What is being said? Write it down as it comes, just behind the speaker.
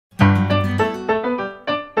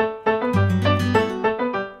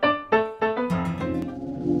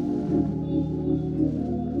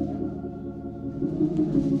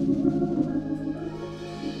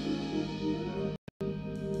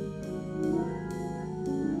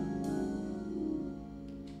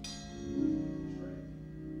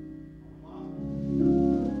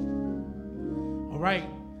right.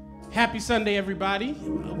 Happy Sunday, everybody.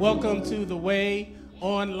 Welcome to The Way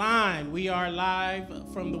Online. We are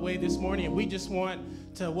live from The Way this morning, and we just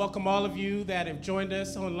want to welcome all of you that have joined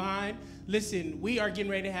us online. Listen, we are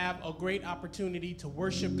getting ready to have a great opportunity to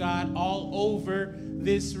worship God all over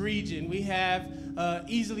this region. We have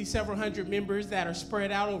easily several hundred members that are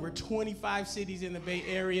spread out over 25 cities in the Bay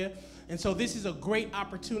Area. And so this is a great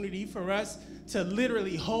opportunity for us to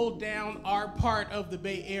literally hold down our part of the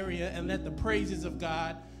Bay Area and let the praises of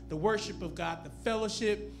God, the worship of God, the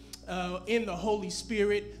fellowship in the Holy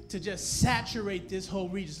Spirit to just saturate this whole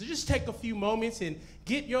region. So just take a few moments and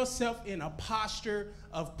get yourself in a posture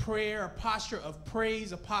of prayer, a posture of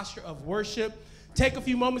praise, a posture of worship. Take a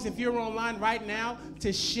few moments, if you're online right now,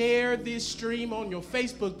 to share this stream on your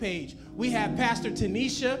Facebook page. We have Pastor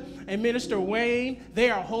Tanisha and Minister Wayne. They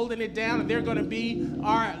are holding it down, and they're going to be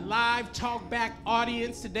our live talk back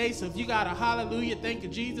audience today. So if you got a hallelujah, thank you,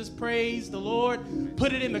 Jesus, praise the Lord,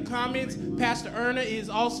 put it in the comments. Pastor Erna is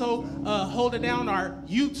also holding down our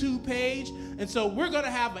YouTube page. And so we're going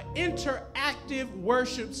to have an interactive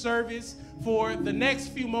worship service for the next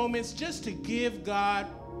few moments just to give God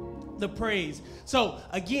the praise. So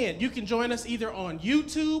again, you can join us either on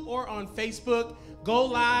YouTube or on Facebook. Go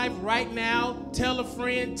live right now. Tell a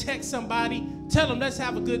friend, text somebody, tell them let's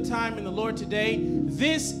have a good time in the Lord today.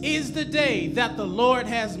 This is the day that the Lord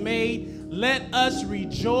has made. Let us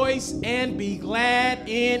rejoice and be glad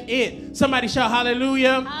in it. Somebody shout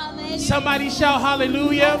hallelujah. Hallelujah. Somebody shout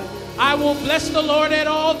hallelujah. I will bless the Lord at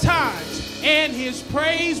all times, and his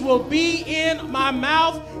praise will be in my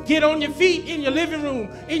mouth. Get on your feet in your living room,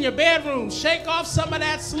 in your bedroom. Shake off some of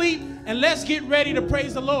that sleep, and let's get ready to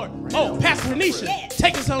praise the Lord. Oh, Pastor Anisha,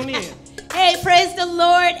 take us on in. Hey, praise the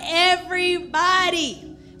Lord,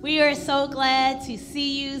 everybody. We are so glad to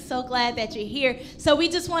see you, so glad that you're here. So we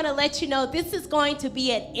just want to let you know this is going to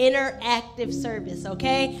be an interactive service,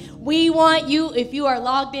 okay? We want you, if you are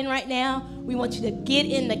logged in right now, we want you to get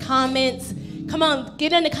in the comments. Come on,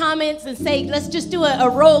 get in the comments and say, let's just do a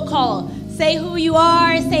roll call. Say who you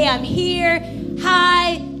are, say I'm here.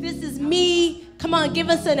 Hi, this is me. Come on, give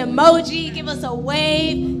us an emoji, give us a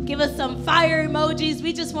wave, give us some fire emojis.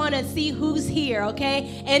 We just want to see who's here,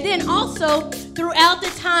 okay? And then also, throughout the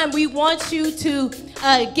time, we want you to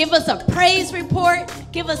give us a praise report,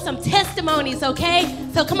 give us some testimonies, okay?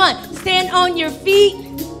 So come on, stand on your feet.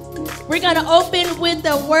 We're going to open with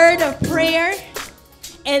the word of prayer,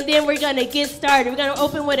 and then we're going to get started. We're going to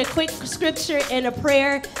open with a quick scripture and a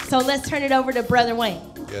prayer. So let's turn it over to Brother Wayne.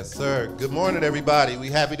 Yes, sir. Good morning, everybody.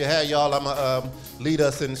 We're happy to have y'all. I'm going to lead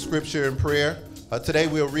us in scripture and prayer. Today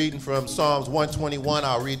we're reading from Psalms 121.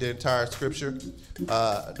 I'll read the entire scripture.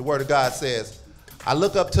 The word of God says, I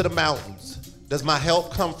look up to the mountains. Does my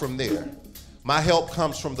help come from there? My help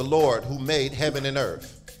comes from the Lord who made heaven and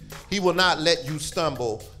earth. He will not let you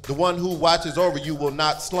stumble. The one who watches over you will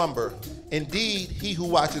not slumber. Indeed, he who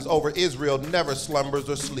watches over Israel never slumbers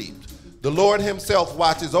or sleeps. The Lord himself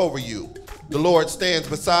watches over you. The Lord stands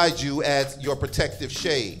beside you as your protective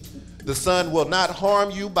shade. The sun will not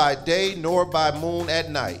harm you by day nor by moon at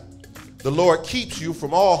night. The Lord keeps you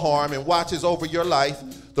from all harm and watches over your life.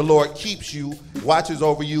 The Lord keeps you, watches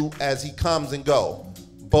over you as he comes and goes,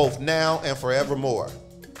 both now and forevermore.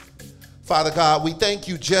 Father God, we thank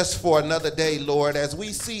you just for another day, Lord. As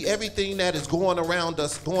we see everything that is going on around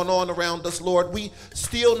us, Lord, we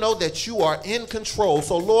still know that you are in control.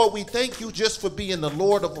 So, Lord, we thank you just for being the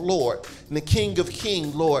Lord of Lords and the King of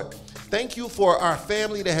Kings, Lord. Thank you for our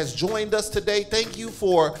family that has joined us today. Thank you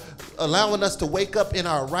for allowing us to wake up in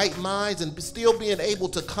our right minds and still being able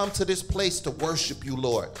to come to this place to worship you,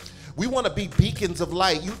 Lord. We want to be beacons of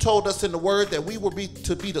light. You told us in the word that we will be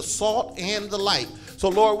to be the salt and the light. So,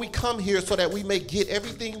 Lord, we come here so that we may get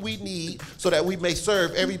everything we need, so that we may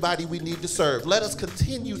serve everybody we need to serve. Let us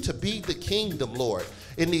continue to be the kingdom, Lord,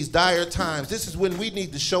 in these dire times. This is when we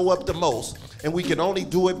need to show up the most, and we can only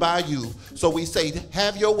do it by you. So we say,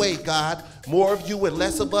 have your way, God. More of you and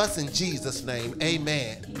less of us in Jesus' name.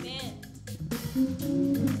 Amen. Amen.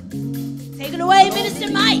 Take it away, Minister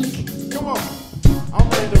Mike. Come on. I'm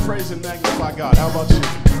ready to praise and magnify God. How about you?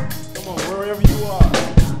 Come on, wherever you are,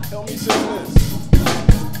 help me sing this.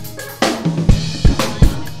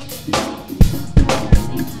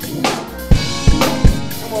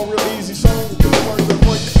 Come on, real easy song. Get the words real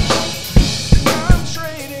quick. I'm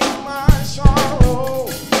trading my sorrow.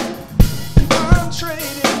 I'm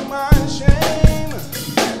trading my shame.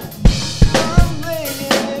 I'm laying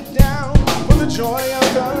it down for the joy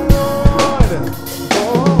of the Lord.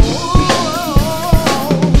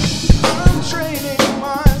 I'm trading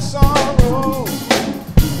my sorrow.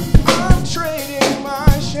 I'm trading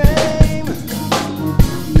my shame.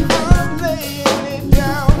 I'm laying it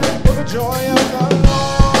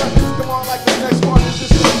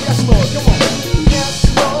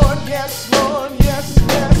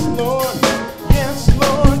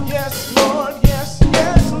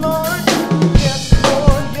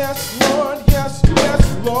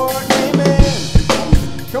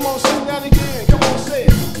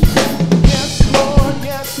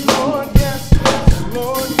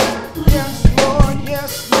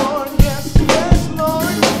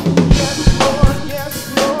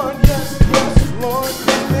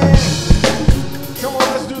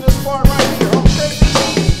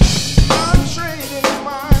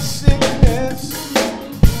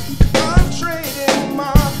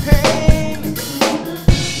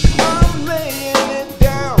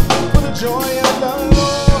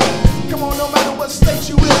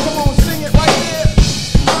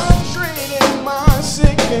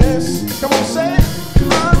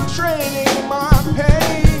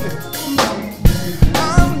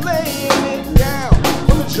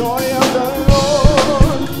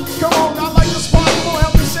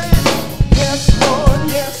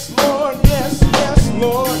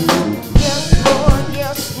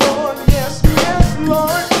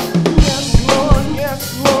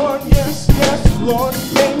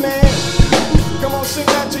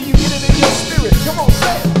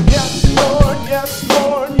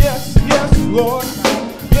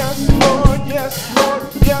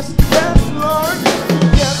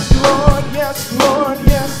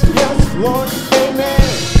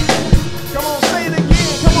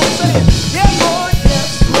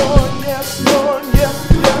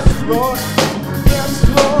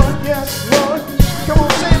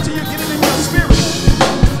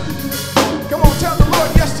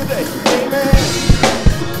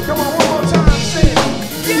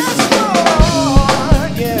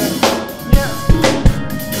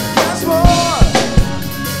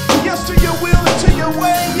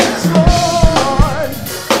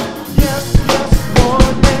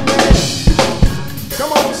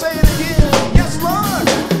Come on, say it again. Yes, Lord.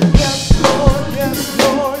 Yes, Lord. Yes,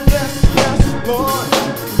 Lord. Yes, yes, Lord.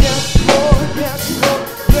 Yes, Lord. Yes, Lord.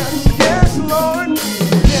 Yes, yes, Lord.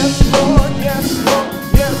 Yes, Lord. Yes, Lord.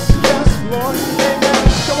 Yes, yes, Lord. Amen.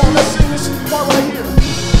 Come on, let's sing this part right here.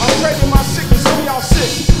 I'm trading my sickness. Some of y'all sick.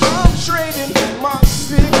 I'm trading my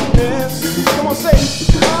sickness. Come on, say it.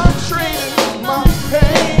 I'm trading my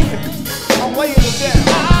pain. I'm laying it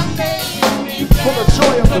down for the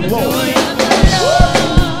joy of the Lord.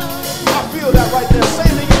 I feel that right there. Say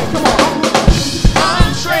it again. Come on. I'm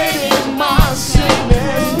trading my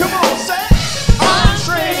sickness. Come on, say it. I'm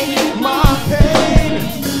trading my pain.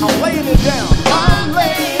 I'm laying it down. I'm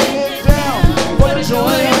laying it down for the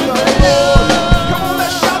joy of the Lord. Come on,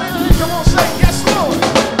 let's shout it. Come on, say it. Yes, Lord.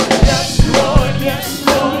 Yes, Lord. Yes,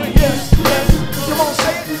 Lord. Yes, yes. Come on,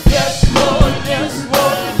 say it. Yes, Lord. Yes,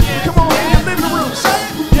 Lord. Come on, in your living room. Say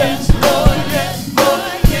it. Yes, Lord. Yes, Lord.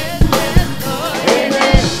 Yes, yes, Lord.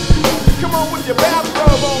 Amen. Come on with your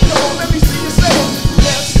bathrobe on. Come on, let me see you say it.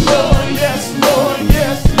 Yes, Lord. Yes, Lord.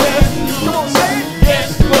 Yes, yes. Come on, say it. Yes,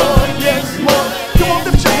 Lord. Yes, Lord. Come on,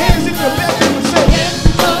 lift your hands in your bedroom and say it. Yes,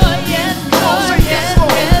 Lord. Yes, Lord. Come on, say yes,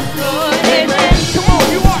 Lord. Yes, Lord. Amen. Come on,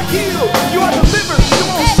 you are healed. You are delivered. Come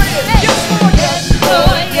on, say it. Yes, Lord. Yes,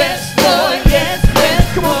 Lord. Yes, Lord. Yes, yes.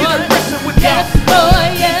 Come on, get aggressive with God. Yes,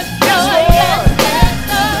 Lord. Yes, Lord.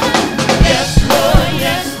 Yes, Lord.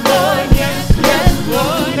 Yes, Lord. Yes, yes,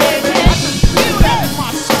 Lord. Amen. I can feel that in my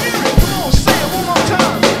spirit. Come on, say it one more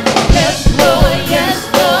time. Yes, Lord. Yes,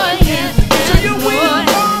 Lord. Yes, to your will,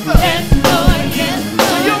 Father. Yes, Lord. Yes,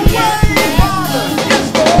 to your way, Father. Yes,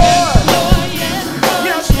 Lord.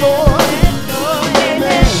 Yes, Lord.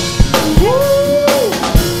 Amen. Woo!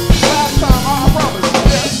 Last time, I promise.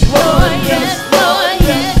 Yes, Lord. Yes, Lord.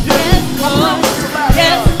 Yes, yes, Lord.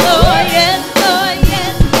 Yes, Lord. Yes, Lord.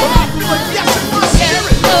 Yes, but I feel a yes in my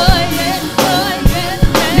spirit. Yes, Lord. Yes, Lord.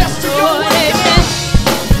 Yes, to your way, God.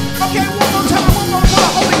 Okay, one more time.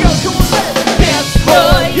 Holy Ghost, come on, say it. Yes,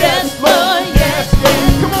 Lord. Yes, Lord. Yes, yes.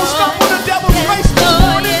 Come on, stop with the devil's face this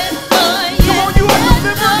morning. Come on, you are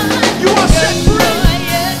delivered. You are set free.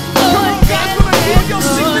 Come on, God's gonna heal your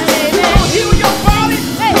sickness. He's gonna heal your body.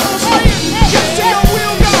 Come on, say it. Yes to your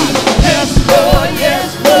will, God. Yes, Lord. Yes,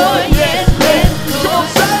 Lord. Yes, yes. Come on,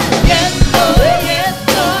 say it. Yes, Lord. Yes,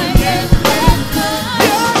 Lord. Yes, yes.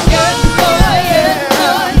 Yes, Lord. Yes,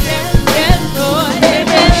 Lord. Yes, yes, Lord.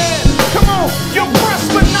 Amen. Come on, you're pressed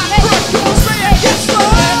but not crushed. Come on, say it. Yes, Lord.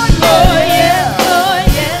 Lord. Yes, Lord.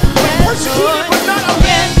 Yes, yes. Persecuted but not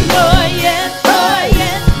abandoned. Lord. Yes, Lord.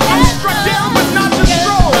 Yes, I'm struck down but not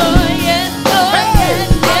destroyed. Yes, Lord. Hey,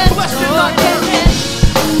 I'm blessed and not cursed.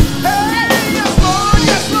 Hey, yes, Lord.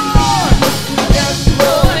 Yes, Lord. Yes,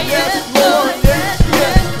 Lord. Yes, Lord. Yes,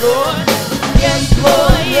 yes, Lord. Yes,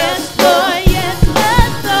 Lord. Yes, Lord. Yes, yes,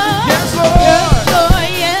 Lord. Yes, Lord.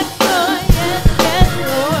 Yes, Lord. Yes, yes,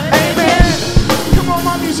 Lord. Amen. Come on,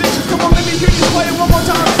 my musicians. Come on, let me hear you play it one more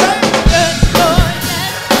time. Say it. Yes, Lord.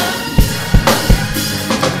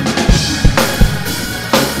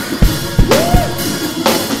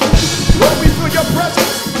 Lord, we feel your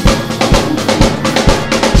presence.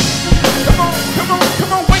 Come on, come on,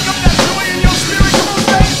 come on. Wake up that joy in your spirit. Come on,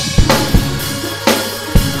 say it.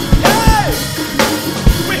 Hey!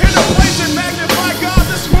 We're here to praise and magnify God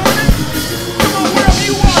this morning. Come on, wherever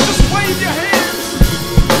you are, just wave your hands.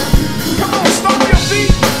 Come on, stomp your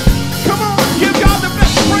feet. Come on, give God the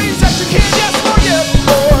best praise that you can. Yes, Lord. Yes,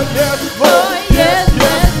 Lord. Yes, Lord. Yes,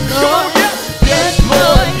 yes. Come on, yes. Yes,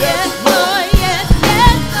 Lord. Yes, Lord. Yes,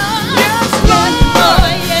 yes, Lord. Yes,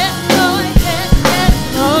 Lord. Yes, Lord. Yes, yes,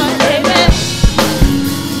 Lord. Amen.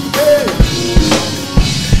 Hey.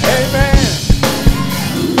 Amen.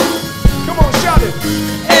 Come on, shout it.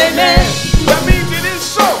 Amen. That means it is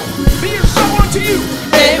so. Be it so unto you.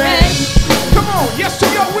 Amen. Come on, yes to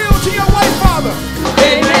your will, to your way, Father.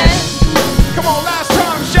 Amen. Come on, last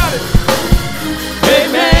time, shout it.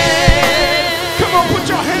 Amen. Come on, put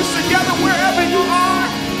your hands together wherever you are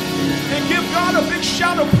and give God a big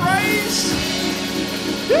shout of praise.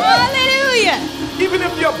 Hallelujah. Even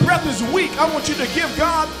if your breath is weak, I want you to give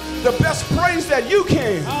God the best praise that you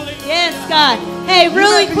can. Yes, God. Hey, You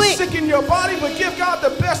really may be quick. sick in your body, but give God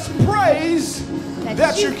the best praise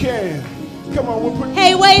that you can. Come on, we'll put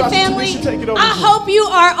Hey, wait, Pastor family. Tanisha, take it over. I hope you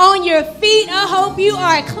are on your feet. I hope you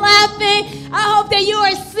are clapping. I hope that you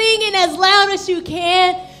are singing as loud as you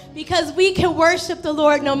can, because we can worship the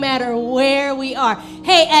Lord no matter where we are.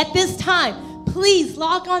 Hey, at this time, please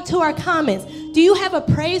log on to our comments. Do you have a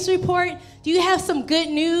praise report? Do you have some good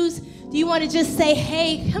news? Do you want to just say,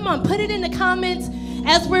 hey, come on, put it in the comments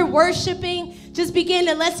as we're worshiping. Just begin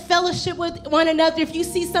to let's fellowship with one another. If you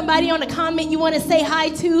see somebody on a comment you want to say hi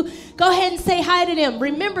to, go ahead and say hi to them.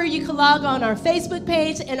 Remember, you can log on our Facebook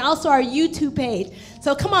page and also our YouTube page.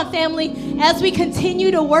 So come on, family, as we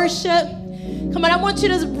continue to worship, come on, I want you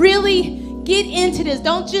to really get into this.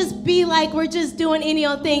 Don't just be like we're just doing any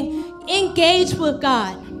old thing. Engage with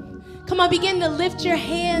God. Come on, begin to lift your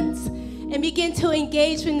hands and begin to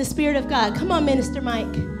engage in the Spirit of God. Come on, Minister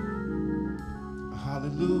Mike.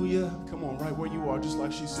 Hallelujah. Come on, right where you are, just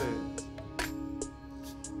like she said.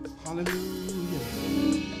 Hallelujah.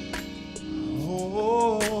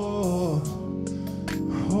 Oh,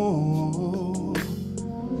 oh.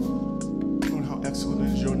 Lord, how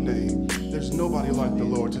excellent is your name. There's nobody like the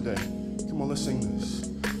Lord today. Come on, let's sing this.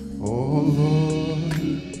 Oh,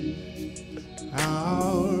 Lord,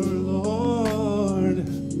 our Lord,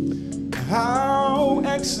 how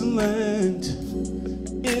excellent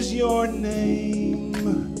is your name.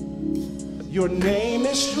 Your name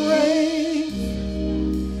is strength.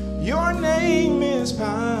 Your name is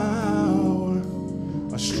power.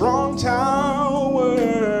 A strong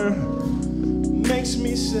tower makes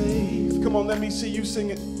me safe. Come on, let me see you sing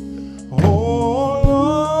it. Oh,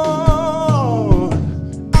 Lord,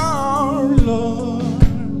 our Lord,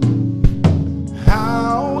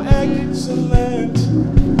 how excellent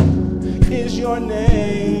is your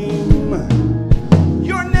name.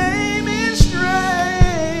 Your name is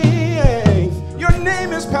strength. Your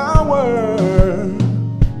name is power.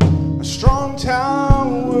 A strong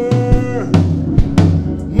tower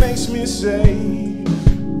makes me safe.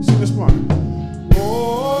 Sing this part.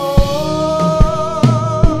 Oh,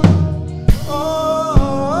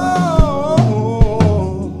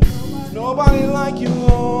 oh, nobody like you,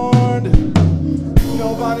 Lord.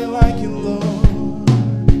 Nobody like you, Lord.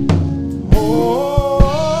 Oh,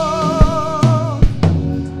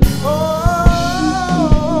 oh,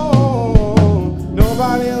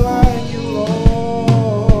 nobody like you,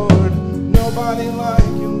 Lord. Nobody like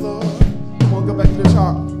you, Lord. Come on, go back to the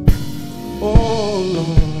top. Oh,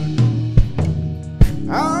 Lord,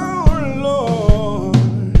 our Lord,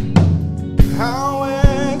 how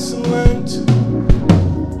excellent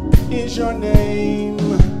is your name.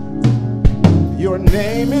 Your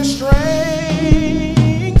name is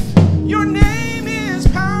strength. Your name is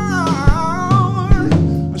power.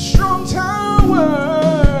 A strong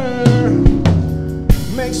tower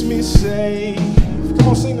makes me safe. Come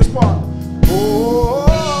on, sing this part. Oh,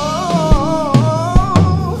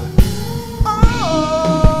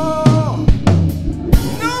 oh,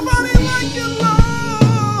 nobody like you,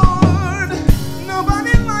 Lord.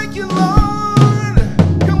 Nobody like you, Lord.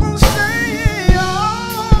 Come on, say, oh,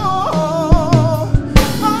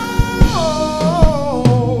 oh,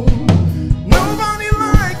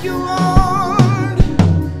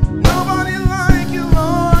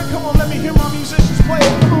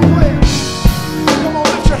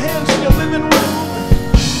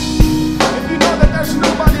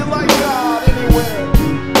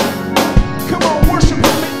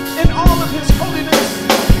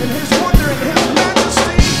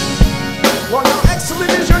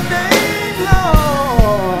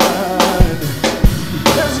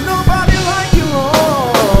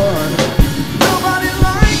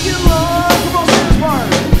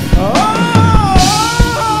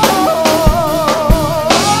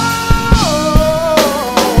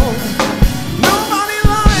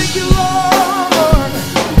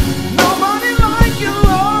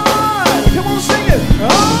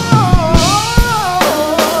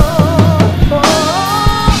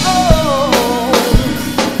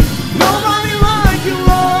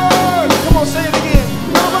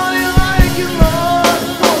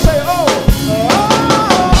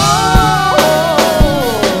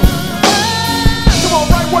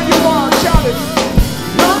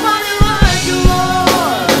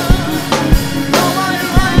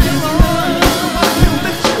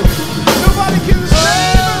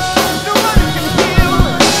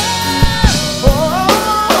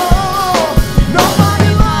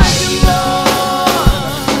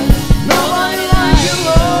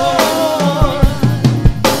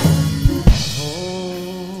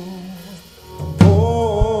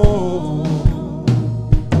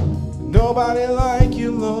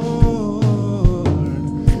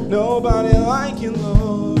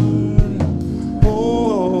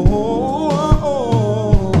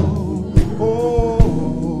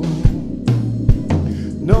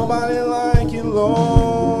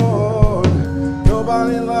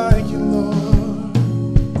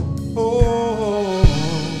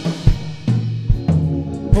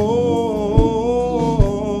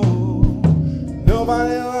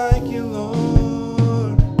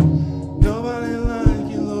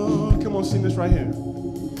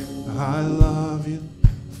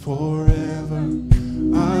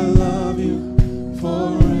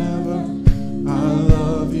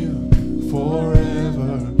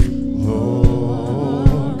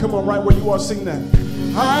 right where you are, sing that.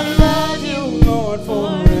 I love you, Lord,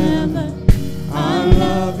 forever. I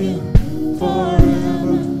love you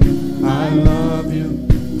forever. I love you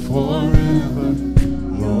forever,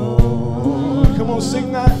 Lord. Come on,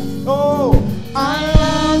 sing that. Oh, I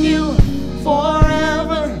love you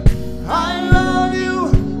forever. I love you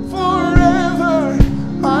forever.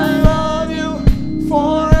 I love you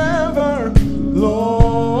forever,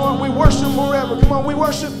 Lord. We worship forever. Come on, we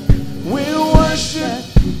worship. We'll worship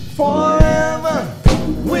forever.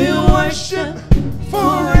 We'll worship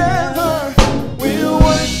forever. We'll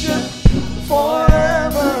worship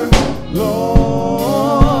forever,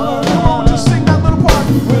 Lord. Come on, just sing that little part.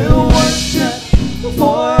 We'll worship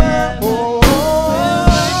forever.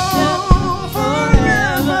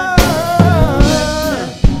 Forever.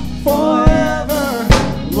 Forever,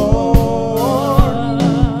 Lord.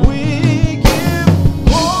 We give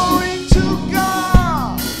glory to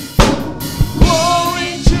God.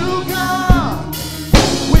 Glory to God.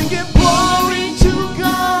 We give glory to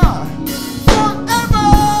God forever.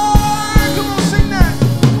 Come on, sing that.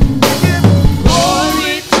 We give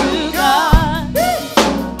glory to God.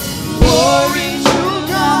 Glory to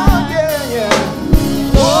God. Yeah, yeah.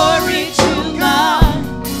 Glory to God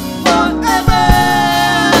forever.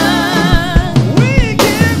 We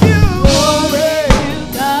give you glory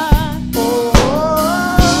to God.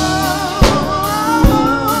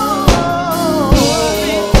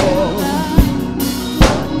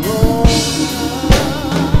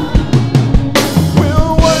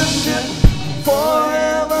 We'll worship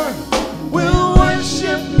forever. We'll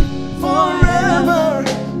worship forever.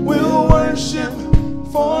 We'll worship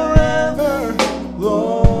forever,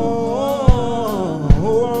 Lord.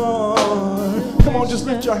 Come on, just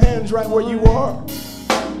lift your hands right where you are.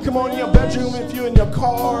 Come on, in your bedroom, if you're in your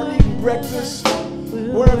car, eating breakfast,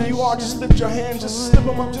 wherever you are, just lift your hands, just slip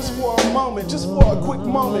them up just for a moment, just for a quick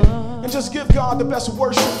moment, and just give God the best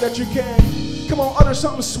worship that you can. Come on, utter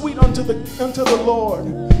something sweet unto the Lord.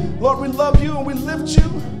 Lord, we love you and we lift you.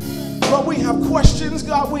 Lord, we have questions,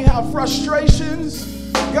 God, we have frustrations,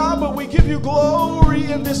 God, but we give you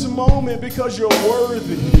glory in this moment because you're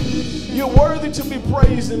worthy. You're worthy to be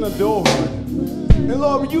praised and adored. And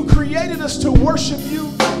Lord, you created us to worship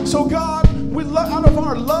you. So God, we out of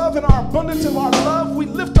our love and our abundance of our love, we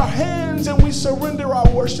lift our hands and we surrender our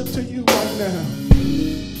worship to you right now.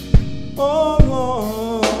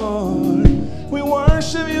 Oh Lord, we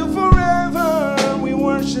worship you forever. We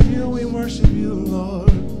worship you,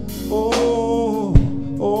 Lord. Oh,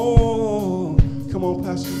 oh. Come on,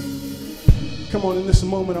 Pastor. Come on, in this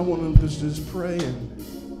moment, I want to just pray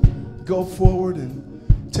and go forward and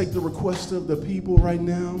take the request of the people right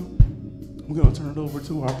now. We're going to turn it over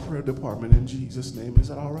to our prayer department in Jesus' name. Is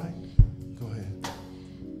that all right? Go ahead.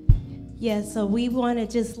 Yeah, so we want to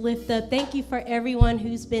just lift up. Thank you for everyone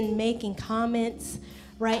who's been making comments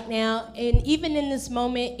right now. And even in this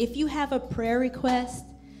moment, if you have a prayer request,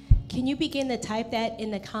 can you begin to type that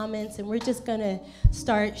in the comments? And we're just going to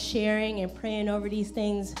start sharing and praying over these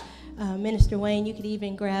things. Minister Wayne, you could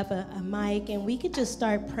even grab a mic, and we could just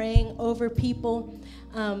start praying over people.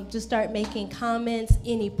 Just start making comments,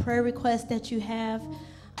 any prayer requests that you have.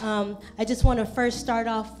 I just want to first start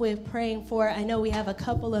off with praying for, I know we have a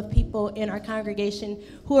couple of people in our congregation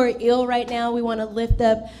who are ill right now. We want to lift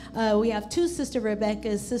up, we have two Sister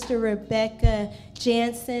Rebeccas. Sister Rebecca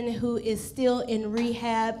Jansen, who is still in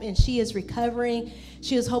rehab, and she is recovering.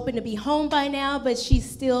 She was hoping to be home by now, but she's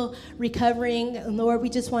still recovering. Lord, we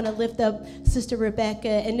just want to lift up Sister Rebecca.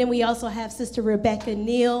 And then we also have Sister Rebecca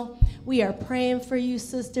Neal. We are praying for you,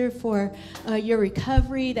 sister, for your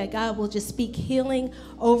recovery, that God will just speak healing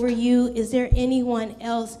over you. Is there anyone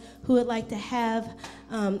else who would like to have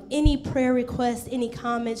any prayer requests, any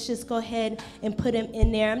comments? Just go ahead and put them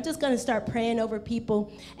in there. I'm just going to start praying over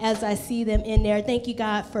people as I see them in there. Thank you,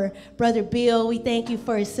 God, for Brother Bill. We thank you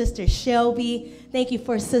for Sister Shelby. Thank you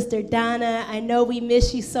for Sister Donna. I know we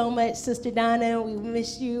miss you so much, Sister Donna. We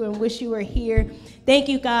miss you and wish you were here. Thank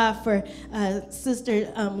you, God, for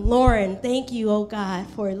Sister Lauren. Thank you, oh God,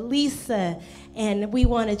 for Lisa. And we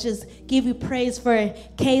want to just give you praise for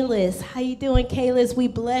Kalis. How you doing, Kalis? We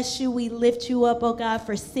bless you. We lift you up, oh God,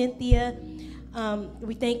 for Cynthia.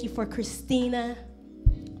 We thank you for Christina.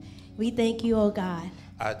 We thank you, oh God.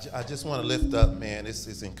 I just want to lift up, man,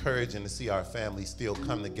 it's encouraging to see our family still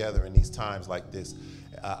come together in these times like this.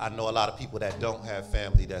 I know a lot of people that don't have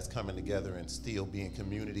family that's coming together and still being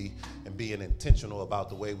community and being intentional about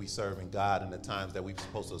the way we serving God and the times that we're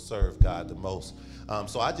supposed to serve God the most.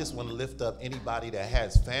 So I just want to lift up anybody that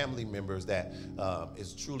has family members that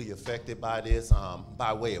is truly affected by this,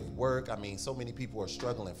 by way of work. I mean, so many people are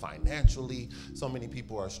struggling financially. So many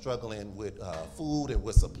people are struggling with food and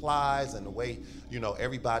with supplies, and the way, you know,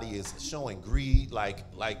 everybody is showing greed like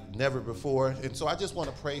never before. And so I just want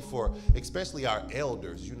to pray for especially our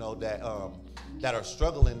elders, you know, that are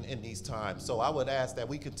struggling in these times. So I would ask that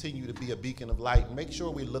we continue to be a beacon of light and make sure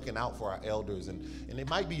we're looking out for our elders. And it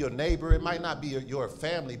might be your neighbor, it might not be your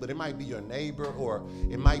family, but it might be your neighbor, or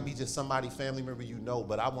it might be just somebody, family member you know.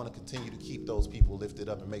 But I want to continue to keep those people lifted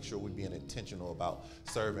up and make sure we're being intentional about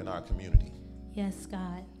serving our community. Yes,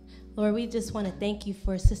 God. Lord, we just want to thank you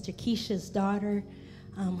for Sister Keisha's daughter,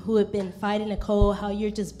 who had been fighting a cold, how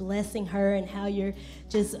you're just blessing her and how you're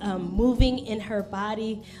just moving in her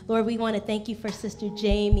body. Lord, we want to thank you for Sister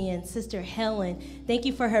Jamie and Sister Helen. Thank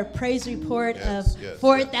you for her praise report of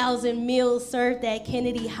 4,000 meals served at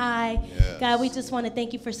Kennedy High. Yes. God, we just want to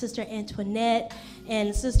thank you for Sister Antoinette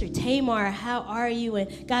and Sister Tamar. How are you?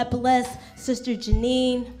 And God bless Sister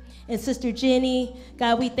Janine and Sister Jenny.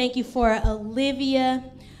 God, we thank you for Olivia.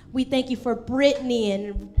 We thank you for Brittany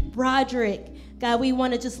and Roderick. God, we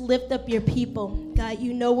want to just lift up your people. God,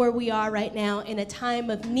 you know where we are right now in a time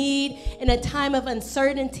of need, in a time of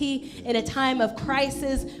uncertainty, in a time of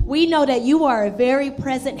crisis. We know that you are a very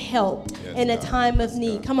present help in a time of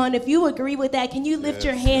need. Come on, if you agree with that, can you lift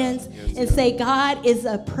your hands and say, God is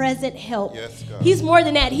a present help? He's more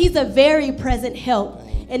than that. He's a very present help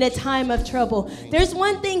in a time of trouble. There's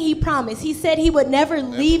one thing he promised. He said he would never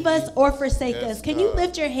leave us or forsake us. Can you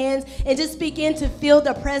lift your hands and just begin to feel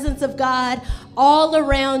the presence of God all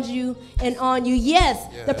around you and on you? Yes,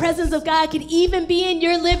 the presence of God could even be in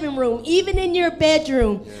your living room, even in your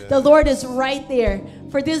bedroom. The Lord is right there.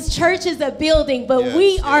 For this church is a building, but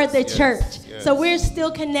we are the church. So we're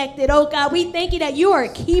still connected. Oh God, we thank you that you are a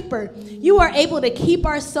keeper. You are able to keep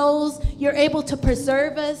our souls. You're able to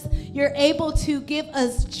preserve us. You're able to give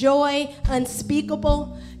us joy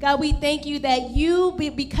unspeakable. God, we thank you that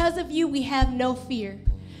because of you, we have no fear.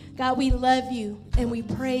 God, we love you and we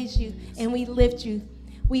praise you and we lift you.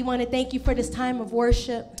 We want to thank you for this time of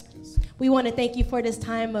worship. We want to thank you for this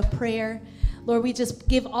time of prayer. Lord, we just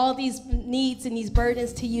give all these needs and these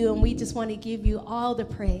burdens to you, and we just want to give you all the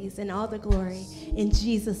praise and all the glory in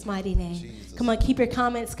Jesus' mighty name. Come on, keep your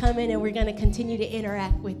comments coming, and we're going to continue to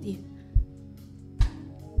interact with you.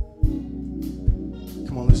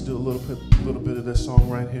 Come on, let's do a little bit of this song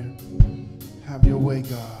right here. Have your way,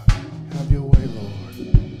 God. Have your way, Lord.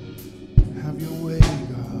 Have your way,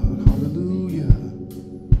 God. Hallelujah.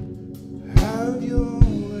 Have your way.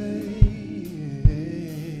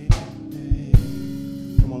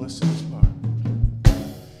 Come on, let's sing this part.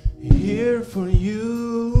 Here for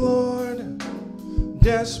you, Lord,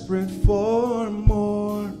 desperate for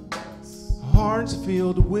more. Hearts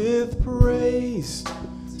filled with praise.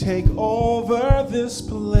 Take over this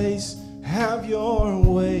place. Have your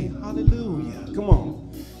way. Hallelujah. Come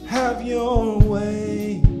on. Have your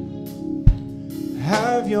way.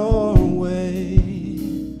 Have your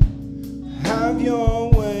way. Have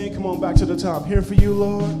your way. Come on, back to the top. Here for you,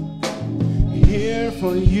 Lord. Here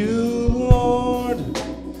for you, Lord.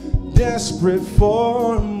 Desperate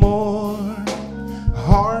for more.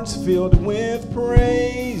 Hearts filled with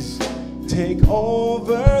praise. Take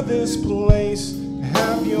over this place.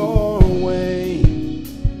 Have your way.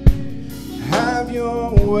 Have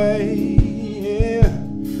your way. Yeah.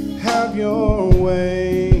 Have your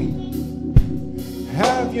way.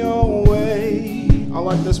 Have your way. I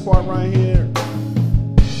like this part right here.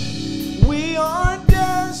 We are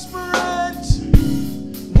desperate.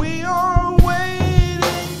 We are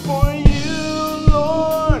waiting for you,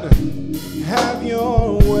 Lord. Have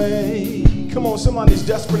your way. Come on, somebody's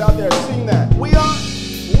desperate out there. Sing that. We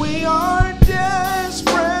are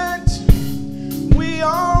desperate. We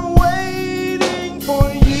are waiting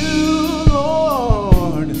for you,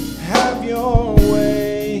 Lord. Have your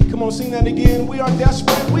way. Come on, sing that again. We are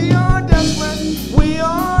desperate. We are desperate. We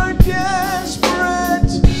are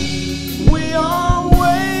desperate. We are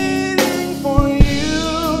waiting for you,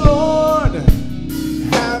 Lord.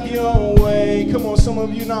 Have your way. Come on, some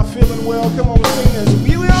of you not feeling well. Come on, sing this.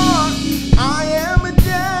 We are. I am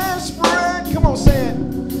desperate. Come on, say it.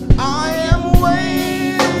 I am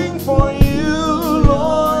waiting for you,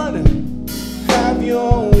 Lord. Have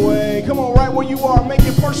your way. Come on, right where you are, make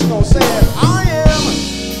it personal. Say it.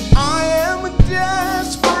 I am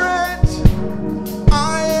desperate.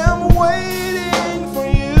 I am waiting for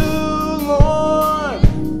you, Lord.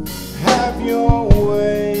 Have your way.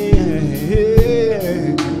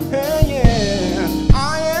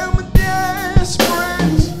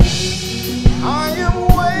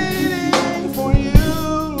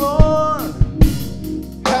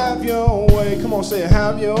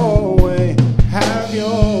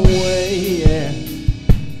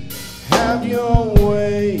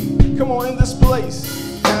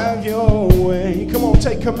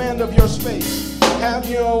 take command of your space. Have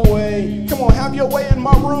your way. Come on, have your way in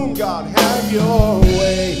my room, God. Have your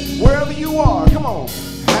way. Wherever you are, come on.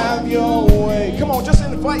 Have your way. Come on, just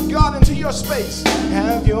invite God into your space.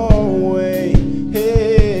 Have your way.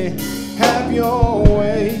 Hey, have your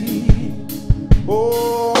way.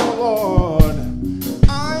 Oh, Lord.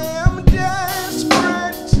 I am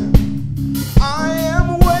desperate. I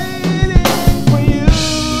am waiting for you,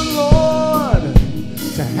 Lord,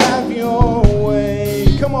 to have your way.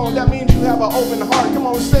 Come on, that means you have an open heart. Come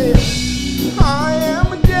on, say it. I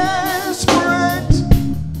am desperate.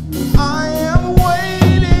 I am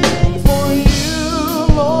waiting for you,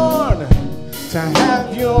 Lord, to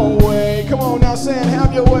have your way. Come on now, say it.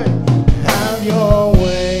 Have your way. Have your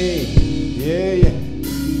way. Yeah, yeah.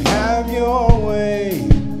 Have your way.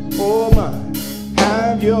 Oh, my.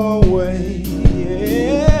 Have your way.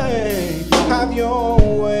 Yeah. Have your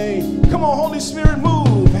way. Come on, Holy Spirit,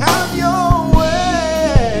 move. Have your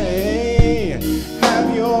way.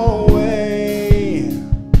 Have your way.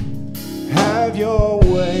 Have your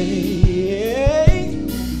way.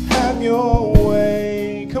 Have your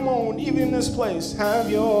way. Come on, even in this place, have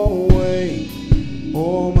your way.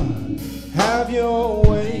 Oh, my. Have your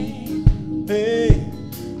way. Hey,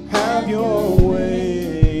 have your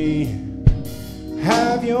way.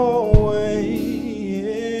 Have your way.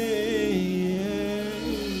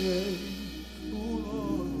 Ooh,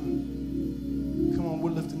 Lord. Come on,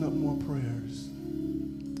 we're lifting up more prayers.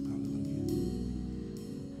 Hallelujah.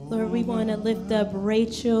 Lord, we want to lift up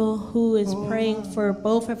Rachel, who is praying for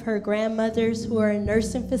both of her grandmothers who are in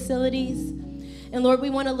nursing facilities. And Lord, we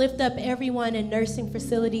want to lift up everyone in nursing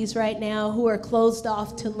facilities right now who are closed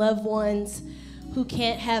off to loved ones, who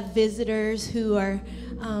can't have visitors, who are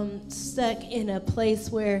stuck in a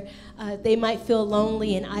place where they might feel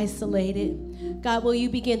lonely and isolated. God, will you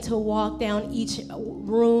begin to walk down each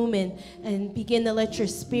room and begin to let your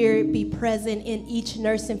spirit be present in each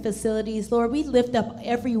nursing facilities. Lord, we lift up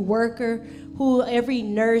every worker, every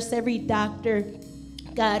nurse, every doctor,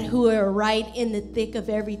 God, who are right in the thick of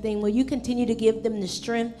everything. Will you continue to give them the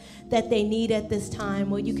strength that they need at this time?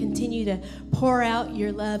 Will you continue to pour out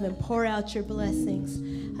your love and pour out your blessings?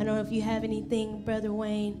 I don't know if you have anything, Brother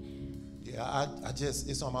Wayne. Yeah, I just,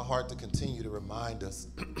 it's on my heart to continue to remind us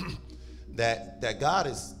that God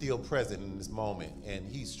is still present in this moment, and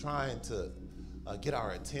he's trying to get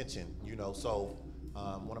our attention, you know. So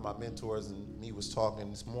one of my mentors and me was talking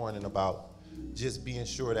this morning about just being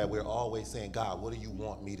sure that we're always saying, God, what do you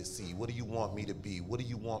want me to see? What do you want me to be? What do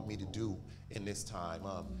you want me to do in this time?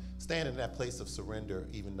 Stand in that place of surrender,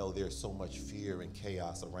 even though there's so much fear and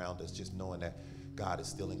chaos around us, just knowing that God is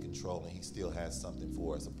still in control and he still has something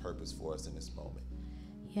for us, a purpose for us in this moment.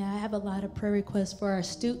 Yeah, I have a lot of prayer requests for our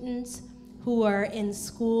students who are in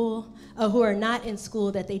school, who are not in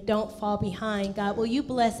school, that they don't fall behind. God, will you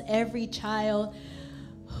bless every child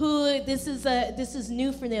who this is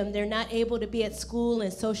new for them. They're not able to be at school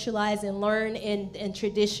and socialize and learn in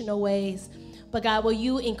traditional ways. But God, will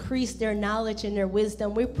you increase their knowledge and their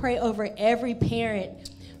wisdom? We pray over every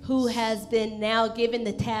parent who has been now given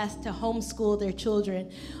the task to homeschool their children.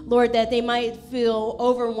 Lord, that they might feel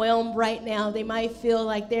overwhelmed right now. They might feel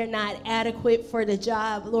like they're not adequate for the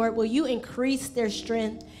job. Lord, will you increase their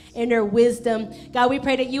strength and their wisdom? God, we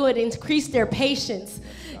pray that you would increase their patience.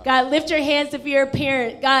 God, lift your hands if you're a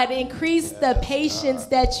parent. God, increase the patience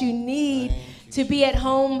that you need to be at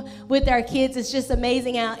home with our kids. It's just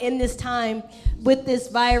amazing how in this time with this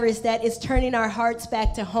virus that is turning our hearts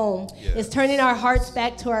back to home. Yes. It's turning our hearts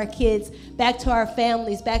back to our kids, back to our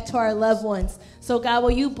families, back to our loved ones. So God, will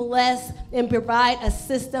you bless and provide a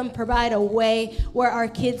system, provide a way where our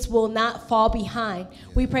kids will not fall behind.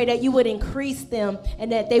 We pray that you would increase them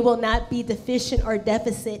and that they will not be deficient or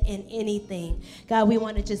deficit in anything. God, we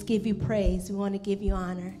want to just give you praise. We want to give you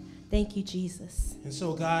honor. Thank you, Jesus. And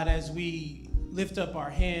so, God, as we lift up our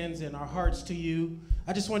hands and our hearts to you,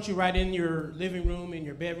 I just want you right in your living room, in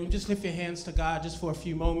your bedroom, just lift your hands to God just for a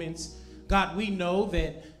few moments. God, we know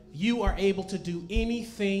that you are able to do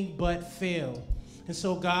anything but fail. And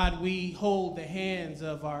so, God, we hold the hands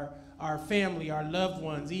of our family, our loved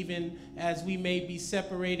ones, even as we may be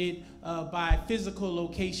separated by physical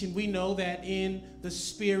location. We know that in the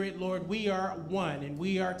spirit, Lord, we are one and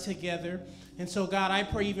we are together. And so, God, I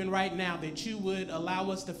pray even right now that you would allow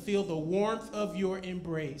us to feel the warmth of your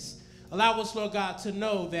embrace. Allow us, Lord God, to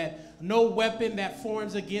know that no weapon that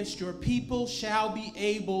forms against your people shall be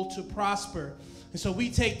able to prosper. And so we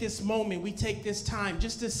take this moment, we take this time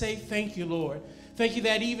just to say thank you, Lord. Thank you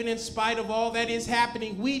that even in spite of all that is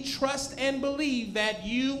happening, we trust and believe that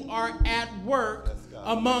you are at work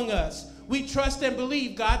among us. We trust and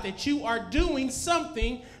believe, God, that you are doing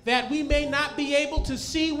something that we may not be able to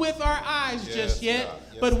see with our eyes just yet,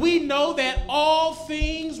 but we know that all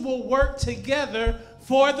things will work together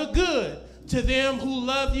for the good to them who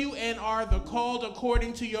love you and are the called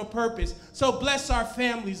according to your purpose. So bless our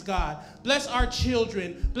families, God. Bless our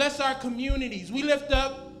children. Bless our communities. We lift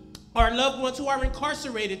up our loved ones who are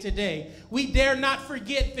incarcerated today. We dare not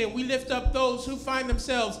forget them. We lift up those who find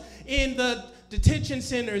themselves in the detention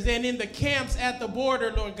centers and in the camps at the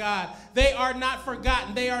border, Lord God. They are not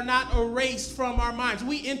forgotten. They are not erased from our minds.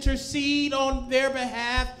 We intercede on their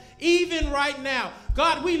behalf even right now.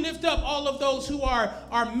 God, we lift up all of those who are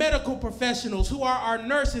our medical professionals, who are our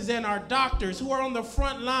nurses and our doctors, who are on the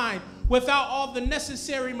front line without all the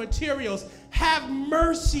necessary materials. Have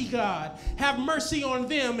mercy, God. Have mercy on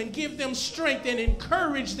them and give them strength and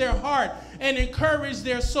encourage their heart and encourage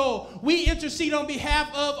their soul. We intercede on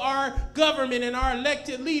behalf of our government and our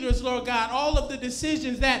elected leaders, Lord God. All of the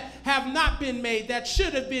decisions that have not been made, that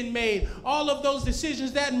should have been made, all of those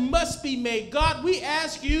decisions that must be made. God, we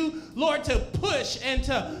ask you, Lord, to push and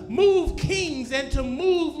to move kings and to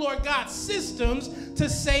move, Lord God, systems to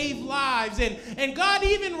save lives. And God,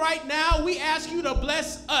 even right now, we ask you to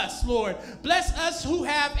bless us, Lord. Bless us who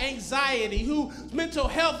have anxiety, whose mental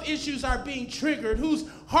health issues are being triggered, whose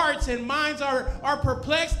hearts and minds are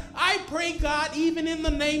perplexed. I pray, God, even in the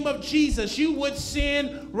name of Jesus, you would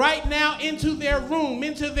send right now into their room,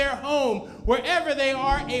 into their home, wherever they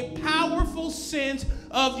are, a powerful sense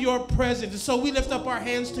of your presence. So we lift up our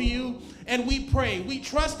hands to you and we pray. We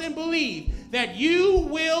trust and believe that you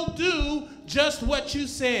will do just what you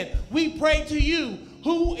said. We pray to you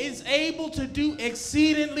who is able to do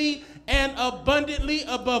exceedingly and abundantly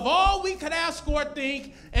above all we could ask or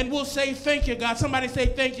think, and we'll say thank you, God. Somebody say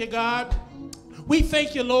thank you, God. We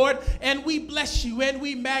thank you, Lord, and we bless you and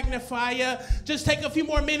we magnify you. Just take a few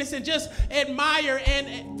more minutes and just admire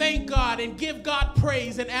and thank God and give God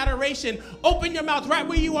praise and adoration. Open your mouth right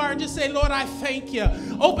where you are and just say, Lord, I thank you.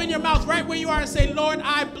 Open your mouth right where you are and say, Lord,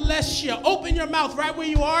 I bless you. Open your mouth right where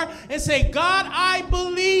you are and say, God, I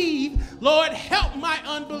believe. Lord, help my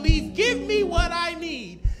unbelief. Give me what I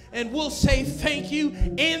need. And we'll say thank you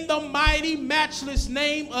in the mighty, matchless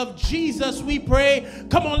name of Jesus, we pray.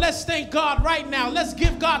 Come on, let's thank God right now. Let's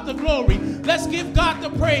give God the glory. Let's give God the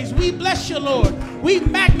praise. We bless you, Lord. We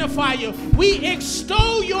magnify you. We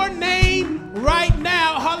extol your name right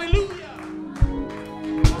now. Hallelujah.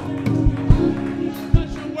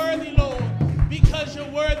 Because you're worthy, Lord. Because you're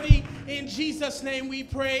worthy. In Jesus' name we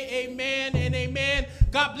pray, amen and amen.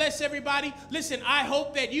 God bless everybody. Listen, I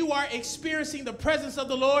hope that you are experiencing the presence of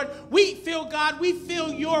the Lord. We feel God. We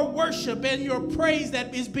feel your worship and your praise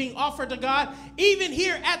that is being offered to God. Even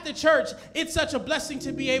here at the church, it's such a blessing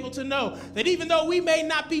to be able to know that even though we may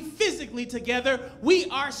not be physically together, we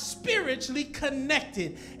are spiritually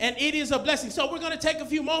connected. And it is a blessing. So we're going to take a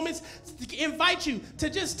few moments to invite you to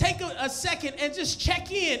just take a second and just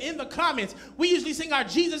check in the comments. We usually sing our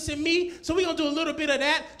Jesus and Me. So we're going to do a little bit of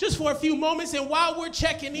that just for a few moments. And while we're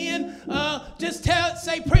checking in, just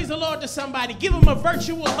say praise the Lord to somebody. Give them a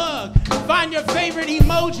virtual hug. Find your favorite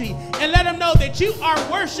emoji and let them know that you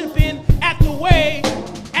are worshiping at the way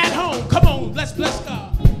at home. Come on, let's bless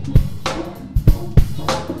God.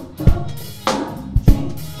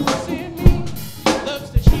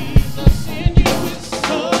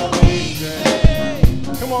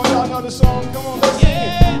 Come on, y'all know the song. Come on, let's sing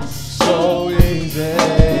it. So easy.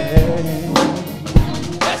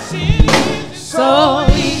 So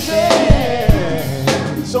easy.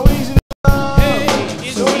 So easy to love. Hey,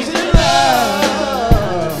 it's so easy to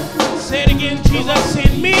love. Say it again, Jesus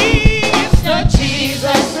in me. It's the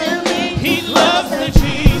Jesus in me. He loves the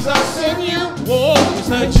Jesus in you. Whoa, it's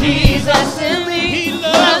the Jesus in me. He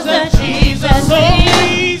loves the Jesus so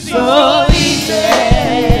easy. So easy.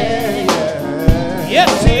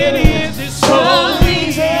 Yes, it is. It's so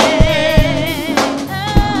easy.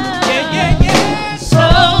 Yeah. So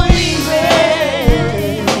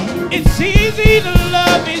it's easy to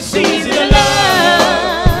love, it's easy to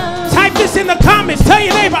love. Type this in the comments. Tell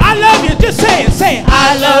your neighbor, I love you. Just say it. Say it.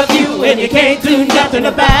 I love you and you can't do nothing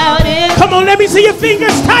about it. Come on, let me see your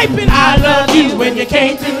fingers typing. I love you and you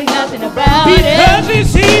can't do nothing about it. Because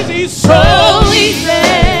it's easy, so easy.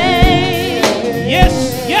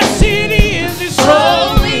 Yes it is. It's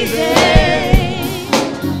so easy.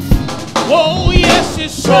 Oh, yes,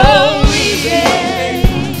 it's so easy.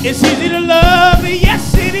 It's easy to love.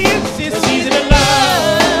 Yes, it is. It's easy to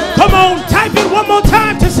love. Come on, type it one more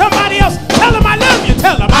time to somebody else. Tell them I love you.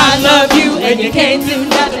 Tell them I love you and you can't do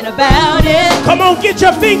nothing about it. Come on, get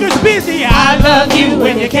your fingers busy. I love you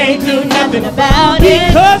and you can't do nothing about it.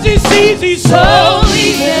 Because it's easy, so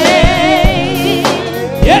easy.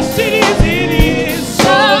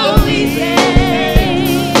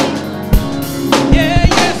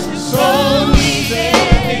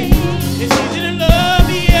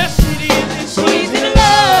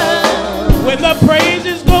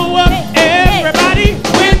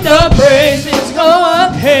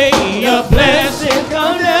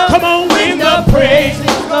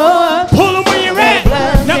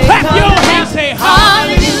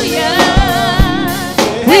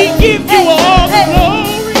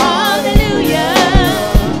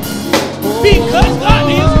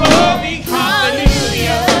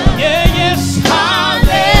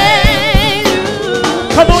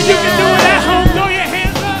 can do it at home, throw your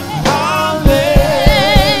hands up.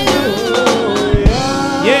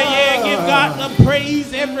 Yeah, give God the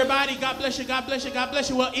praise, everybody. God bless you, God bless you, God bless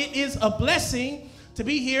you. Well, it is a blessing to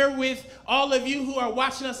be here with all of you who are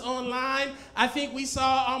watching us online. I think we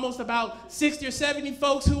saw almost about 60 or 70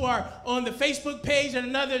 folks who are on the Facebook page and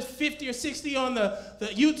another 50 or 60 on the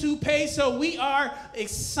YouTube page. So we are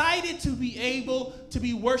excited to be able to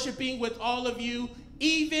be worshiping with all of you,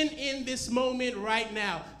 even in this moment right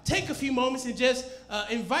now. Take a few moments and just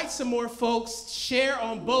invite some more folks, share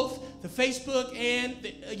on both the Facebook and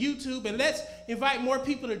the YouTube, and let's invite more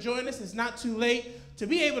people to join us. It's not too late to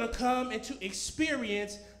be able to come and to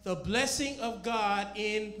experience the blessing of God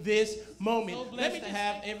in this moment. So let me to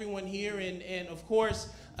have everyone here, and of course,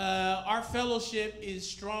 our fellowship is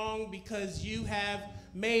strong because you have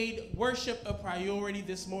made worship a priority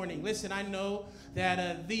this morning. Listen, I know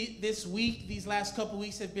that this week, these last couple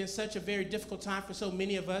weeks have been such a very difficult time for so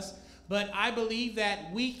many of us, but I believe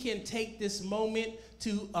that we can take this moment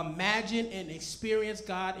to imagine and experience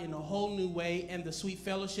God in a whole new way and the sweet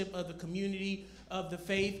fellowship of the community of the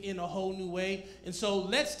faith in a whole new way. And so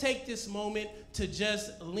let's take this moment to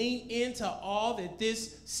just lean into all that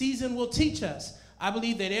this season will teach us. I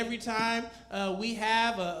believe that every time we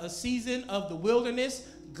have a season of the wilderness,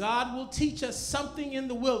 God will teach us something in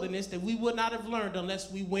the wilderness that we would not have learned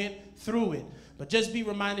unless we went through it. But just be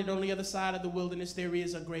reminded, on the other side of the wilderness, there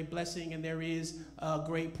is a great blessing and there is a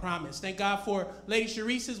great promise. Thank God for Lady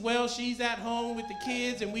Sharice as well. She's at home with the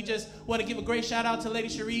kids, and we just want to give a great shout out to Lady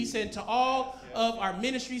Sharice and to all of our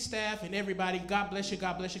ministry staff and everybody. God bless you,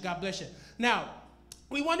 God bless you, God bless you. Now,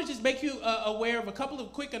 we want to just make you aware of a couple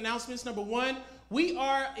of quick announcements. Number one, we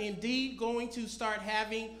are indeed going to start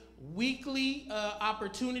having weekly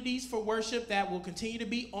opportunities for worship that will continue to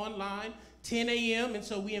be online, 10 a.m. And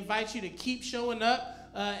so we invite you to keep showing up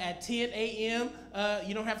at 10 a.m.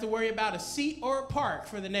 You don't have to worry about a seat or a park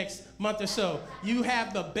for the next month or so. You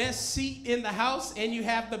have the best seat in the house and you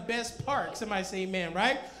have the best park. Somebody say amen,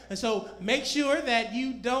 right? And so make sure that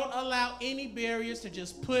you don't allow any barriers to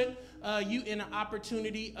just put you in an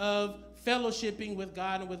opportunity of fellowshipping with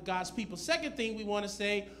God and with God's people. Second thing we want to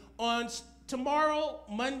say, on tomorrow,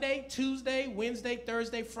 Monday, Tuesday, Wednesday,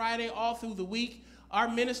 Thursday, Friday, all through the week, our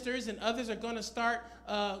ministers and others are going to start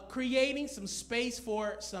creating some space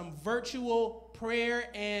for some virtual prayer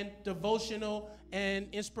and devotional and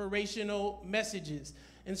inspirational messages.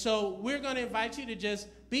 And so we're going to invite you to just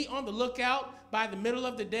be on the lookout. By the middle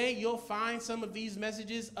of the day, you'll find some of these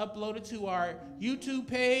messages uploaded to our YouTube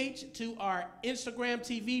page, to our Instagram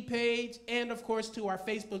TV page, and of course to our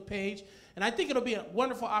Facebook page. And I think it'll be a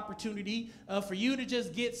wonderful opportunity for you to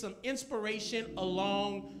just get some inspiration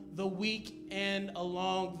along the week and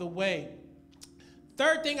along the way.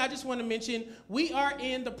 Third thing I just want to mention, we are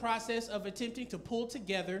in the process of attempting to pull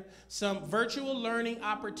together some virtual learning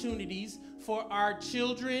opportunities for our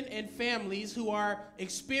children and families who are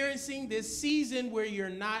experiencing this season where you're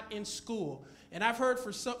not in school. And I've heard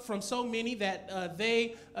from so many that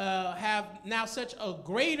they have now such a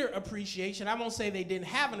greater appreciation. I won't say they didn't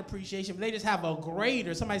have an appreciation, but they just have a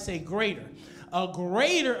greater, somebody say greater, a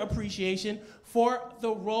greater appreciation for the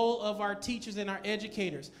role of our teachers and our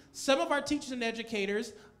educators. Some of our teachers and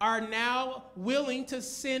educators are now willing to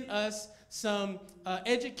send us some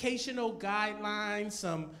educational guidelines,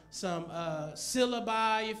 some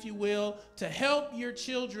syllabi, if you will, to help your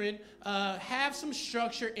children have some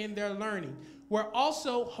structure in their learning. We're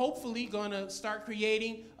also hopefully going to start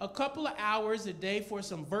creating a couple of hours a day for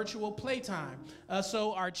some virtual playtime.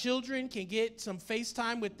 So our children can get some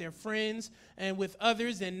FaceTime with their friends and with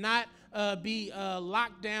others and not be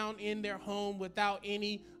locked down in their home without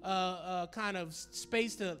any kind of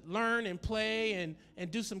space to learn and play and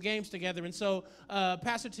do some games together. And so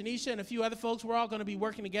Pastor Tanisha and a few other folks, we're all going to be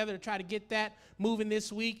working together to try to get that moving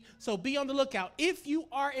this week. So be on the lookout. If you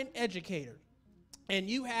are an educator and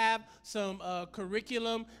you have some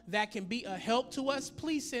curriculum that can be a help to us,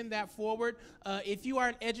 please send that forward. If you are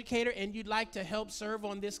an educator and you'd like to help serve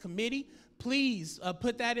on this committee, please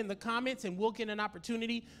put that in the comments and we'll get an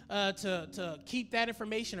opportunity to keep that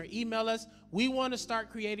information or email us. We want to start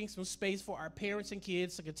creating some space for our parents and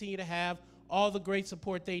kids to continue to have all the great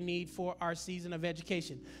support they need for our season of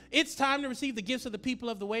education. It's time to receive the gifts of the people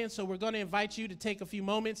of the way, and so we're going to invite you to take a few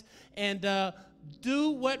moments and do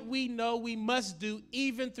what we know we must do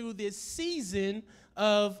even through this season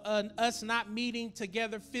of us not meeting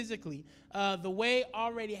together physically. The Way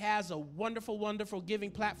already has a wonderful, wonderful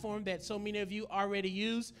giving platform that so many of you already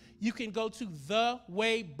use. You can go to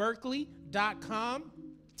thewayberkeley.com,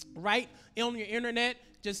 right on your internet.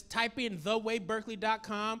 Just type in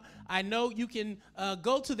thewayberkeley.com. I know you can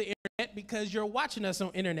go to the internet because you're watching us on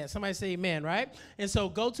internet. Somebody say amen, right? And so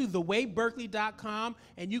go to thewayberkeley.com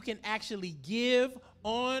and you can actually give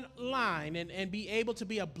online and be able to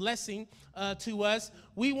be a blessing to us.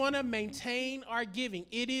 We want to maintain our giving.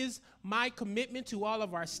 It is my commitment to all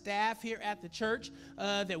of our staff here at the church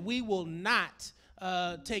that we will not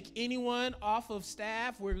take anyone off of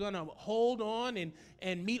staff. We're going to hold on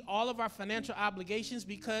and meet all of our financial obligations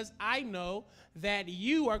because I know that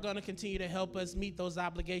you are going to continue to help us meet those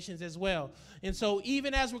obligations as well. And so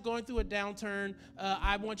even as we're going through a downturn,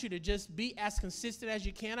 I want you to just be as consistent as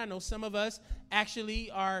you can. I know some of us actually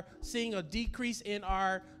are seeing a decrease in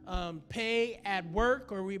our pay at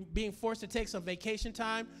work, or we're being forced to take some vacation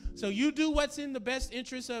time. So you do what's in the best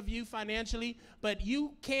interest of you financially, but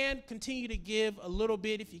you can continue to give a little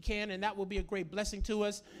bit if you can, and that will be a great blessing to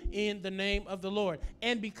us in the name of the Lord.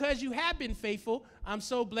 And because you have been faithful, I'm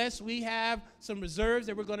so blessed. We have some reserves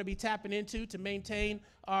that we're going to be tapping into to maintain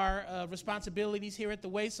our responsibilities here at the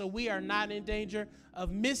Way, so we are not in danger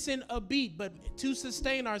of missing a beat. But to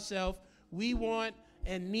sustain ourselves, we want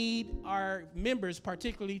and need our members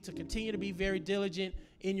particularly to continue to be very diligent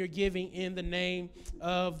in your giving in the name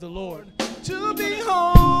of the Lord. To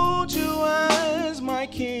behold you as my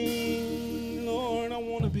King, Lord, I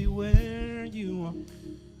want to be where you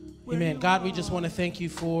are. Amen. God, we just want to thank you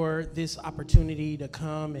for this opportunity to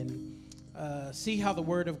come and see how the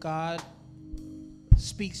Word of God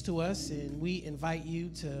speaks to us, and we invite you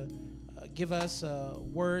to give us a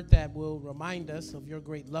word that will remind us of your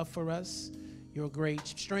great love for us, your great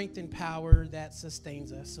strength and power that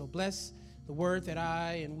sustains us. So bless the word that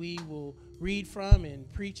I and we will read from and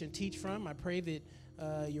preach and teach from. I pray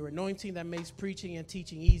that your anointing that makes preaching and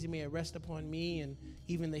teaching easy may rest upon me and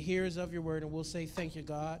even the hearers of your word. And we'll say thank you,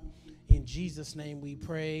 God. In Jesus' name we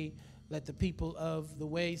pray. Let the people of the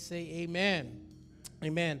Way say amen.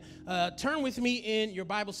 Amen. Turn with me in your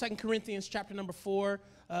Bible, 2 Corinthians chapter number 4.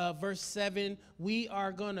 Verse 7, we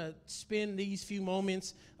are going to spend these few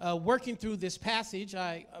moments working through this passage.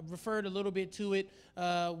 I referred a little bit to it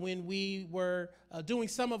when we were doing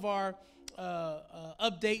some of our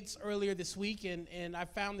updates earlier this week, and I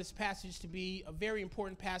found this passage to be a very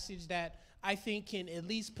important passage that I think can at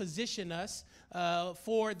least position us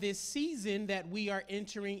for this season that we are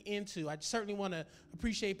entering into. I certainly want to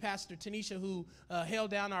appreciate Pastor Tanisha, who held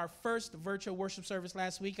down our first virtual worship service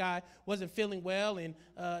last week. I wasn't feeling well, and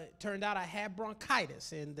it turned out I had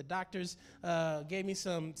bronchitis, and the doctors gave me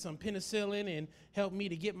some penicillin and helped me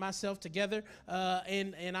to get myself together.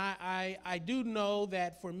 And I do know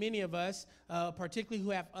that for many of us, particularly who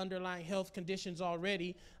have underlying health conditions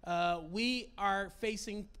already, we are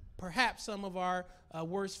facing perhaps some of our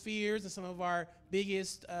worst fears and some of our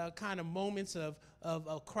biggest kind of moments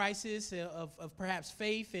of crisis, of perhaps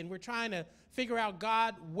faith. And we're trying to figure out,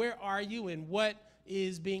 God, where are you and what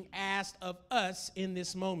is being asked of us in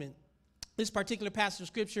this moment? This particular passage of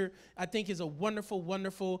scripture, I think, is a wonderful,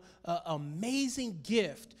 wonderful, amazing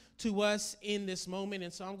gift to us in this moment.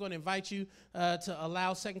 And so I'm going to invite you to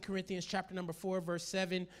allow 2 Corinthians chapter number 4, verse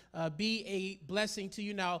 7, be a blessing to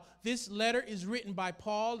you. Now, this letter is written by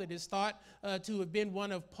Paul. It is thought to have been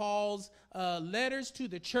one of Paul's letters to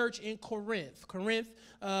the church in Corinth. Corinth,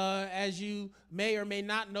 as you may or may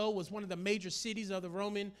not know, was one of the major cities of the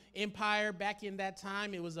Roman Empire back in that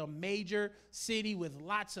time. It was a major city with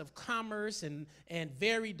lots of commerce and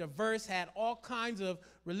very diverse, had all kinds of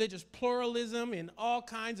religious pluralism and all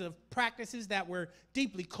kinds of practices that were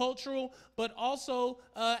deeply cultural, but also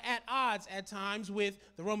at odds at times with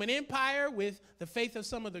the Roman Empire, with the faith of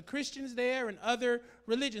some of the Christians there and other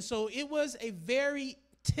religions. So it was a very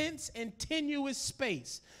tense and tenuous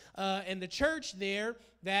space. And the church there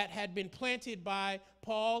that had been planted by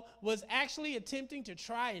Paul was actually attempting to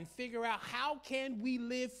try and figure out how can we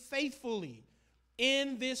live faithfully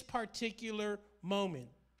in this particular moment.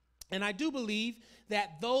 And I do believe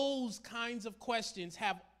that those kinds of questions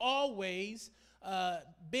have always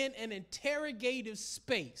been an interrogative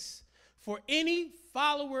space for any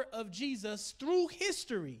follower of Jesus through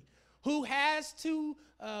history who has to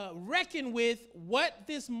reckon with what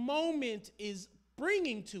this moment is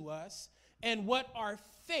bringing to us and what our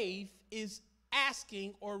faith is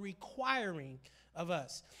asking or requiring of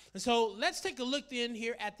us. And so let's take a look then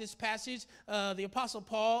here at this passage. The Apostle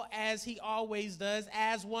Paul, as he always does,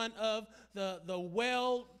 as one of the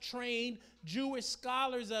well-trained Jewish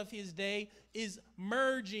scholars of his day, is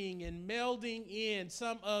merging and melding in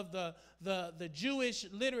some of the Jewish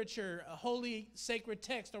literature, holy sacred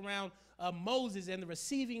text around Moses and the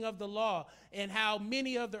receiving of the law, and how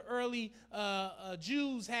many of the early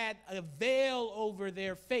Jews had a veil over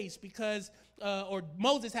their face because, or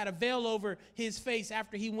Moses had a veil over his face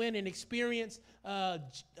after he went and experienced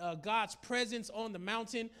God's presence on the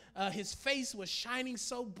mountain. His face was shining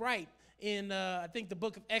so bright in, I think, the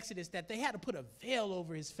book of Exodus, that they had to put a veil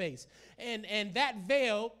over his face. And that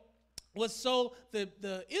veil was so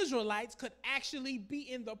the Israelites could actually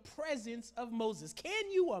be in the presence of Moses.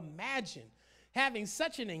 Can you imagine having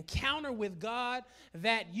such an encounter with God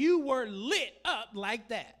that you were lit up like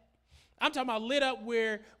that? I'm talking about lit up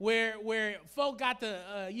where folk got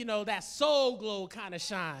the that soul glow kind of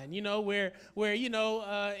shine, where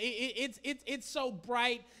it's so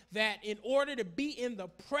bright that in order to be in the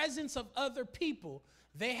presence of other people,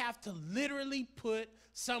 they have to literally put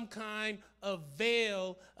some kind of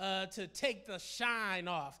veil to take the shine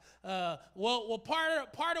off.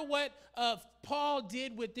 Part of what Paul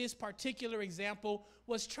did with this particular example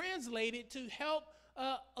was translated to help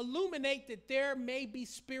illuminate that there may be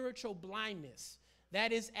spiritual blindness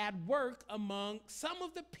that is at work among some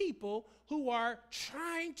of the people who are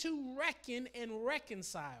trying to reckon and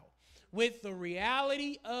reconcile with the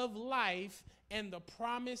reality of life and the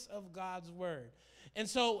promise of God's word. And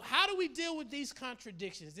so how do we deal with these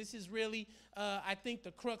contradictions? This is really, I think,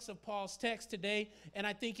 the crux of Paul's text today, and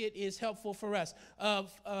I think it is helpful for us.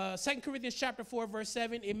 2 Corinthians chapter 4, verse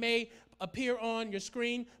 7, it may appear on your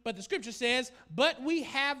screen, but the scripture says, "But we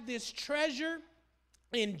have this treasure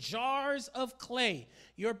in jars of clay."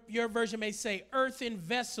 Your version may say earthen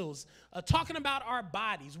vessels, talking about our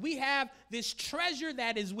bodies. We have this treasure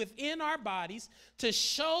that is within our bodies to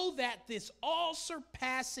show that this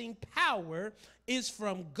all-surpassing power is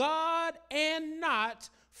from God and not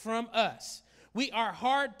from us. We are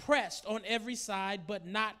hard-pressed on every side, but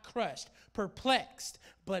not crushed, perplexed,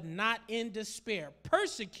 but not in despair,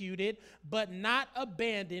 persecuted, but not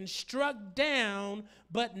abandoned, struck down,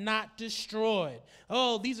 but not destroyed.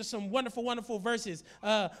 Oh, these are some wonderful, wonderful verses.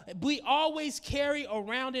 We always carry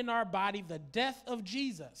around in our body the death of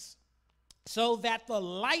Jesus, so that the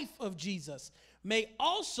life of Jesus may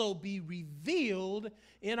also be revealed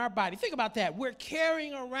in our body. Think about that. We're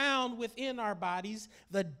carrying around within our bodies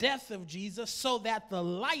the death of Jesus so that the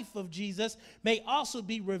life of Jesus may also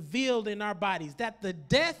be revealed in our bodies. That the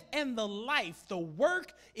death and the life, the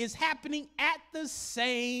work is happening at the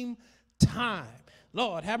same time.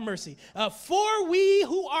 Lord, have mercy. For we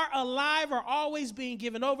who are alive are always being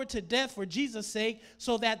given over to death for Jesus' sake,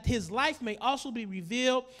 so that his life may also be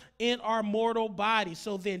revealed in our mortal body.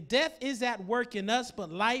 So then death is at work in us, but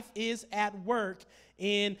life is at work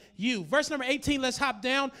in you. Verse number 18, let's hop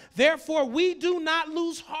down. Therefore, we do not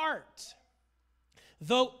lose heart.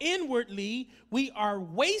 Though inwardly we are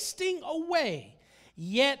wasting away,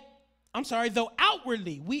 though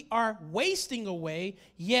outwardly we are wasting away,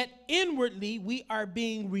 yet inwardly we are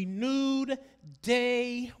being renewed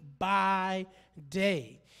day by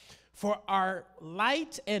day. For our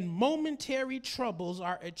light and momentary troubles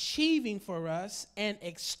are achieving for us an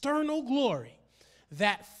external glory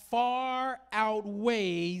that far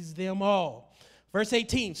outweighs them all. Verse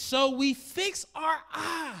 18, so we fix our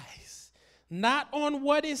eyes not on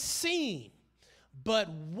what is seen, but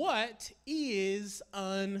what is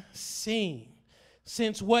unseen.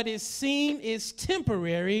 Since what is seen is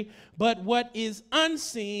temporary, but what is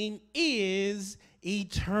unseen is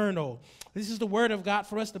eternal. This is the word of God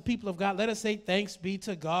for us, the people of God. Let us say thanks be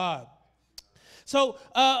to God. So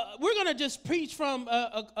we're going to just preach from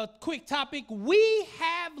a quick topic. We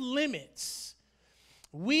have limits.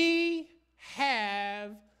 We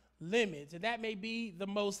have limits. And that may be the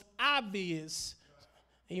most obvious,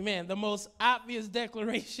 amen, the most obvious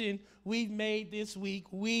declaration we've made this week.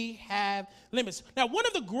 We have limits. Now, one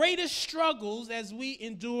of the greatest struggles as we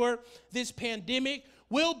endure this pandemic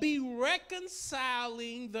will be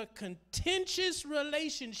reconciling the contentious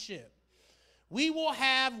relationship we will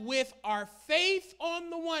have with our faith on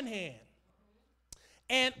the one hand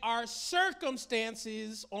and our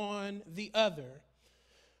circumstances on the other.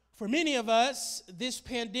 For many of us, this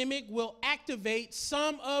pandemic will activate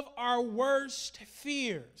some of our worst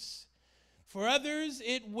fears. For others,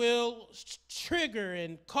 it will trigger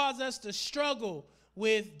and cause us to struggle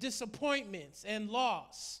with disappointments and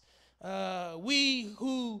loss. We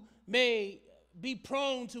who may be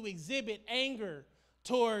prone to exhibit anger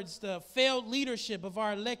towards the failed leadership of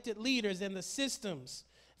our elected leaders and the systems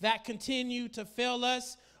that continue to fail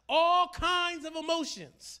us, all kinds of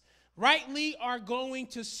emotions rightly are going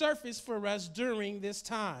to surface for us during this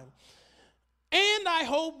time. And I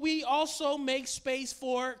hope we also make space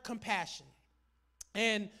for compassion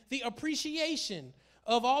and the appreciation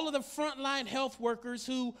of all of the frontline health workers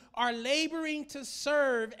who are laboring to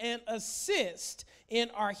serve and assist in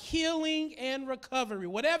our healing and recovery.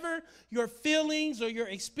 Whatever your feelings or your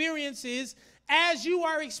experiences, as you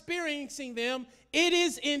are experiencing them, it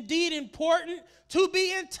is indeed important to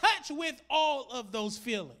be in touch with all of those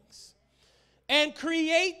feelings and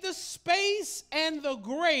create the space and the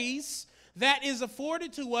grace that is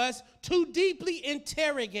afforded to us to deeply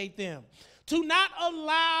interrogate them, to not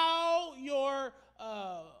allow your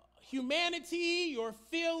humanity, your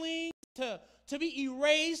feelings to be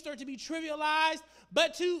erased or to be trivialized,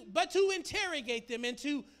 but to interrogate them and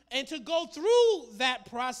to go through that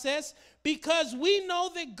process, because we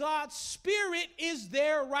know that God's Spirit is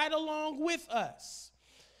there right along with us,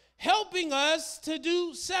 helping us to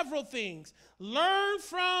do several things. Learn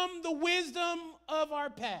from the wisdom of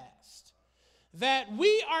our past, that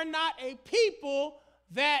we are not a people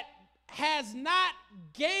that has not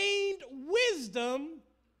gained wisdom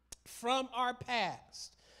from our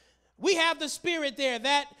past. We have the Spirit there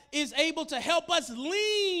that is able to help us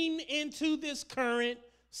lean into this current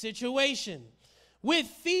situation with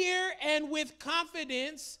fear and with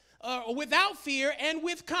confidence, without fear and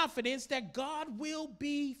with confidence that God will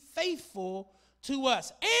be faithful to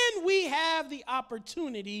us. And we have the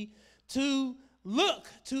opportunity to look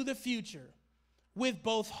to the future with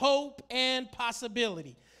both hope and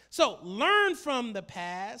possibility. So learn from the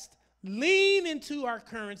past, lean into our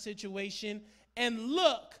current situation, and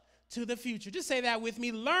look to the future. Just say that with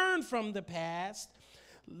me. Learn from the past,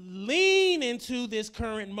 lean into this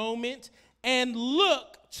current moment, and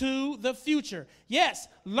look to the future. Yes,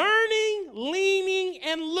 learning, leaning,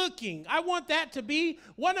 and looking. I want that to be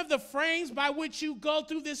one of the frames by which you go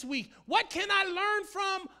through this week. What can I learn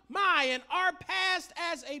from my and our past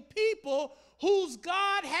as a people whose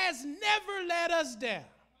God has never let us down?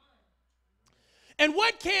 And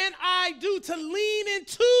what can I do to lean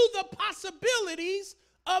into the possibilities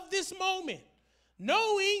of this moment,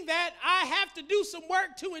 knowing that I have to do some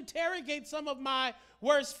work to interrogate some of my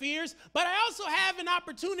worst fears, but I also have an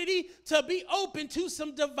opportunity to be open to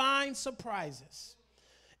some divine surprises?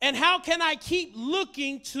 And how can I keep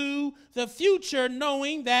looking to the future,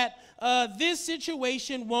 knowing that this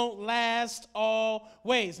situation won't last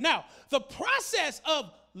always? Now, the process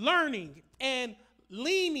of learning and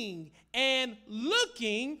leaning and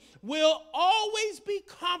looking will always be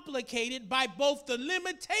complicated by both the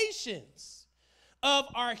limitations of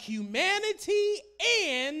our humanity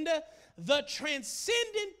and the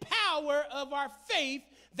transcendent power of our faith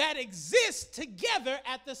that exists together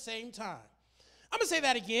at the same time. I'm going to say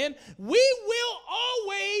that again. We will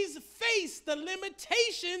always face the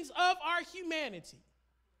limitations of our humanity,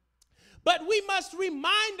 but we must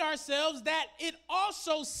remind ourselves that it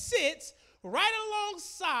also sits right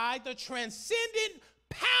alongside the transcendent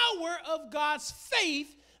power of God's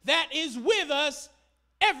faith that is with us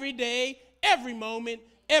every day, every moment,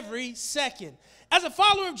 every second. As a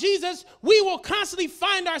follower of Jesus, we will constantly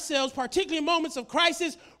find ourselves, particularly in moments of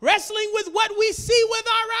crisis, wrestling with what we see with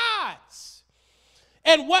our eyes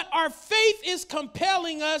and what our faith is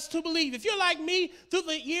compelling us to believe. If you're like me, through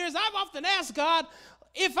the years, I've often asked God,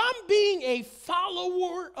 if I'm being a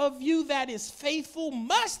follower of you that is faithful,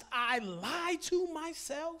 must I lie to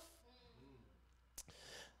myself?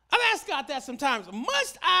 I've asked God that sometimes.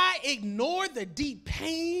 Must I ignore the deep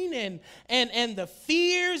pain and the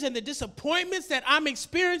fears and the disappointments that I'm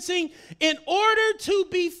experiencing in order to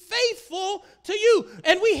be faithful to you?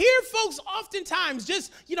 And we hear folks oftentimes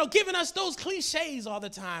just, giving us those cliches all the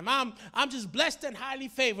time. I'm just blessed and highly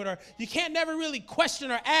favored, or you can't never really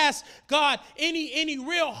question or ask God any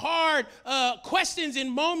real hard questions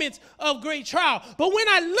in moments of great trial. But when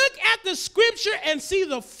I look at the scripture and see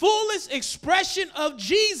the fullest expression of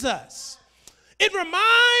Jesus, it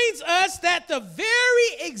reminds us that the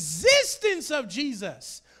very existence of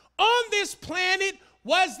Jesus on this planet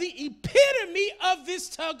was the epitome of this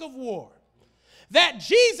tug of war. That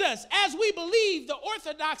Jesus, as we believe the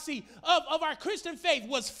orthodoxy of our Christian faith,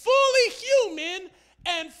 was fully human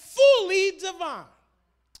and fully divine.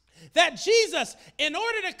 That Jesus, in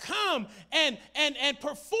order to come and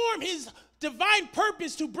perform his divine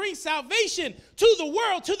purpose to bring salvation to the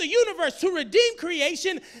world, to the universe, to redeem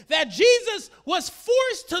creation, that Jesus was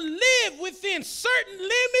forced to live within certain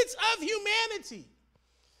limits of humanity,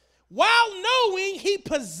 while knowing he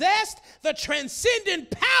possessed the transcendent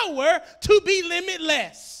power to be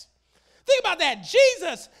limitless. Think about that.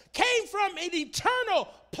 Jesus came from an eternal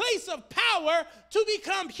place of power to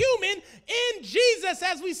become human. In Jesus,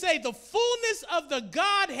 as we say, the fullness of the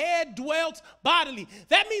Godhead dwelt bodily.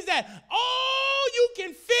 That means that all you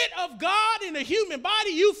can fit of God in a human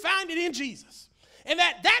body, you find it in Jesus. And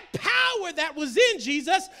that power that was in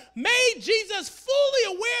Jesus made Jesus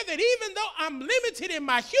fully aware that even though I'm limited in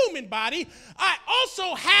my human body, I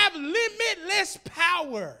also have limitless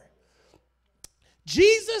power.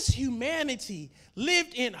 Jesus' humanity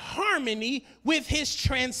lived in harmony with his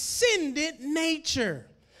transcendent nature.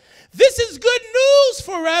 This is good news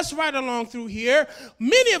for us right along through here.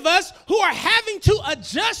 Many of us who are having to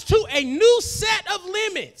adjust to a new set of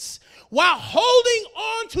limits while holding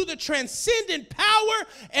on to the transcendent power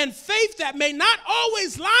and faith that may not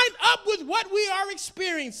always line up with what we are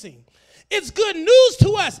experiencing. It's good news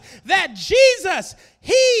to us that Jesus,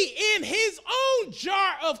 he in his own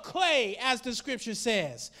jar of clay, as the scripture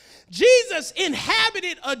says, Jesus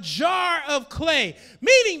inhabited a jar of clay,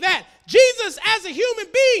 meaning that Jesus as a human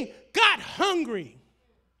being got hungry.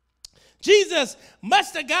 Jesus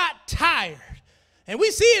must have got tired. And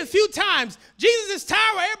we see it a few times. Jesus is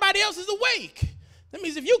tired while everybody else is awake. That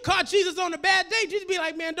means if you caught Jesus on a bad day, Jesus be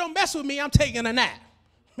like, man, don't mess with me. I'm taking a nap.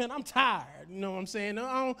 Man, I'm tired. You know what I'm saying?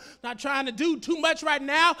 I'm not trying to do too much right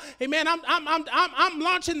now. Hey, man, I'm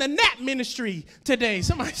launching the nap ministry today.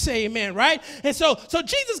 Somebody say amen, right? And so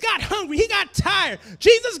Jesus got hungry. He got tired.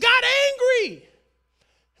 Jesus got angry.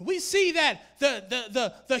 We see that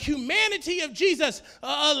the humanity of Jesus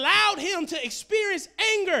allowed him to experience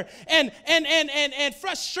anger and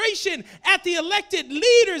frustration at the elected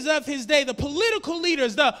leaders of his day, the political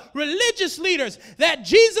leaders, the religious leaders, that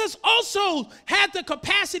Jesus also had the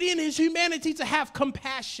capacity in his humanity to have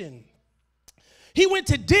compassion. He went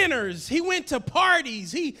to dinners. He went to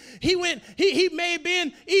parties. He may have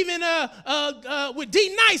been even with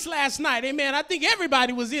D Nice last night. Amen. I think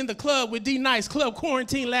everybody was in the club with D Nice, club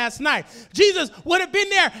quarantine last night. Jesus would have been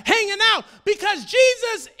there hanging out because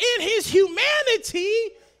Jesus in his humanity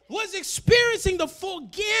was experiencing the full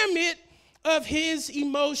gamut of his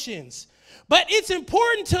emotions. But it's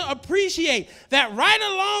important to appreciate that right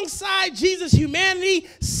alongside Jesus' humanity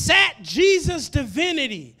sat Jesus'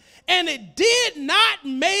 divinity. And it did not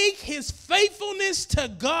make his faithfulness to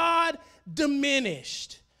God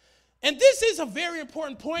diminished. And this is a very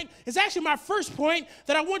important point. It's actually my first point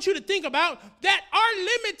that I want you to think about, that our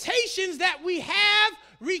limitations that we have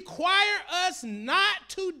require us not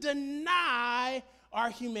to deny our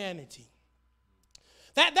humanity.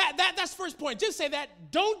 That's the first point. Just say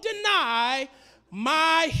that. Don't deny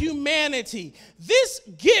my humanity. This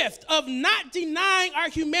gift of not denying our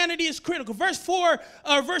humanity is critical. Verse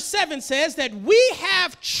 7 says that we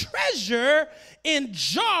have treasure in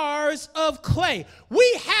jars of clay.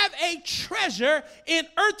 We have a treasure in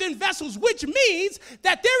earthen vessels, which means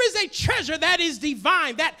that there is a treasure that is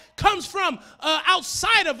divine, that comes from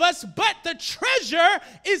outside of us, but the treasure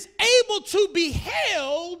is able to be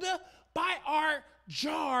held by our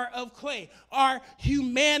jar of clay, our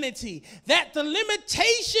humanity. That the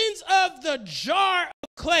limitations of the jar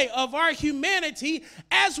of clay, of our humanity,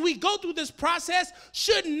 as we go through this process,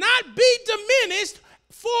 should not be diminished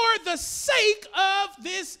for the sake of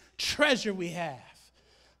this treasure we have.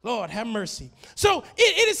 Lord, have mercy. So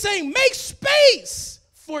it is saying, make space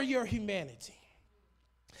for your humanity.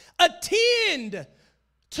 Attend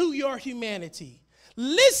to your humanity.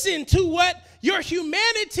 Listen to what your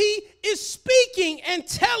humanity is speaking and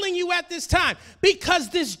telling you at this time, because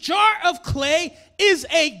this jar of clay is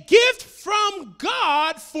a gift from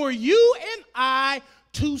God for you and I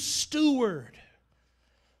to steward.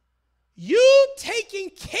 You taking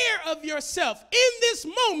care of yourself in this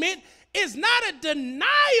moment is not a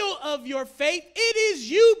denial of your faith. It is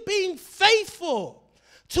you being faithful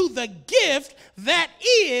to the gift that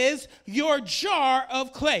is your jar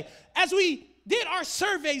of clay. As we did our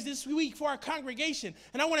surveys this week for our congregation,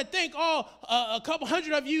 and I want to thank a couple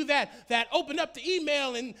hundred of you that opened up the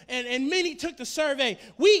email and many took the survey.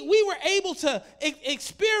 We were able to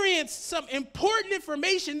experience some important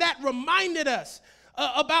information that reminded us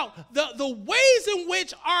about the ways in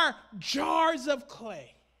which our jars of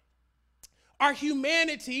clay, our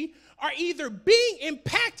humanity, are either being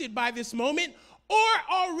impacted by this moment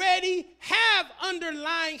or already have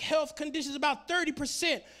underlying health conditions. About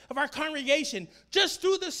 30% of our congregation, just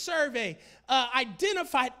through the survey,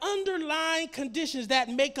 identified underlying conditions that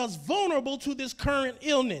make us vulnerable to this current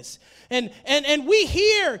illness. And we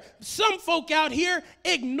hear some folk out here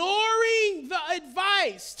ignoring the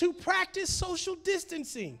advice to practice social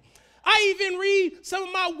distancing. I even read some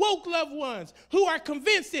of my woke loved ones who are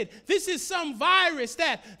convinced that this is some virus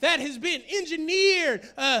that has been engineered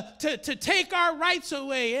to take our rights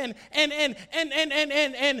away and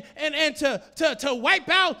to wipe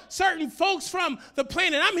out certain folks from the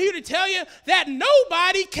planet. I'm here to tell you that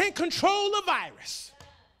nobody can control a virus.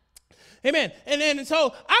 Amen. And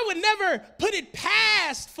so I would never put it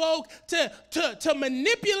past folk to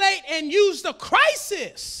manipulate and use the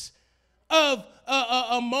crisis of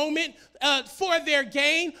a moment for their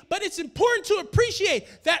gain. But it's important to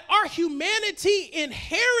appreciate that our humanity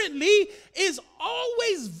inherently is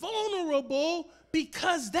always vulnerable,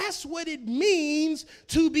 because that's what it means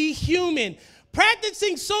to be human.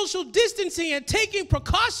 Practicing social distancing and taking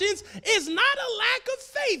precautions is not a lack of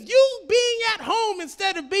faith. You being at home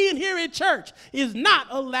instead of being here at church is not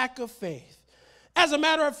a lack of faith. As a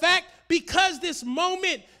matter of fact, because this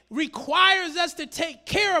moment requires us to take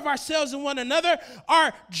care of ourselves and one another,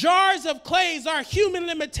 our jars of clays, our human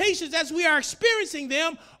limitations as we are experiencing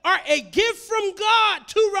them, are a gift from God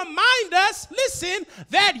to remind us, listen,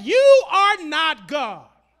 that you are not God.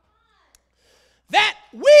 That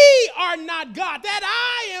we are not God, that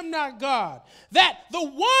I am not God, that the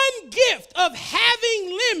one gift of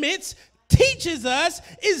having limits teaches us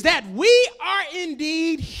is that we are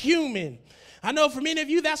indeed human. I know for many of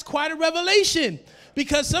you that's quite a revelation,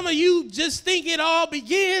 because some of you just think it all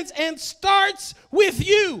begins and starts with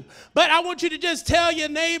you. But I want you to just tell your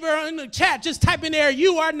neighbor in the chat, just type in there,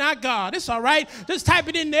 you are not God. It's all right. Just type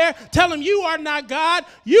it in there. Tell them you are not God.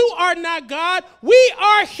 You are not God. We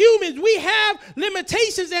are humans. We have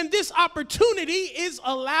limitations, and this opportunity is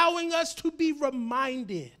allowing us to be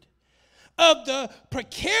reminded of the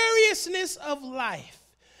precariousness of life.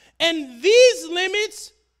 And these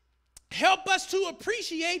limits help us to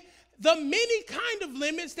appreciate the many kind of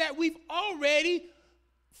limits that we've already,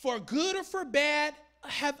 for good or for bad,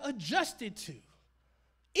 have adjusted to,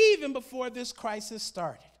 even before this crisis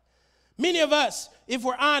started. Many of us, if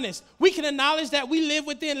we're honest, we can acknowledge that we live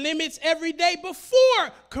within limits every day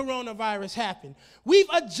before coronavirus happened. We've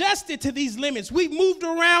adjusted to these limits. We've moved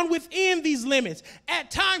around within these limits.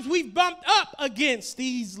 At times, we've bumped up against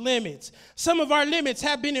these limits. Some of our limits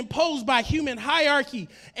have been imposed by human hierarchy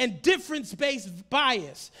and difference-based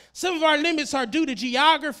bias. Some of our limits are due to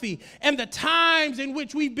geography and the times in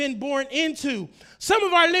which we've been born into. Some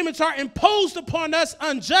of our limits are imposed upon us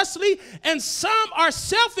unjustly, and some are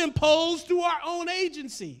self-imposed through our own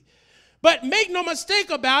agency. But make no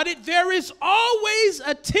mistake about it, there is always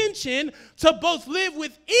a tension to both live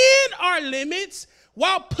within our limits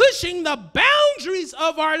while pushing the boundaries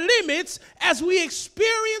of our limits as we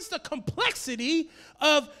experience the complexity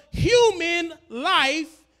of human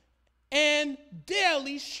life and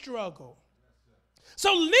daily struggle.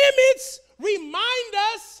 So limits remind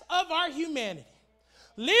us of our humanity.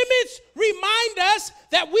 Limits remind us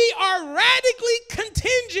that we are radically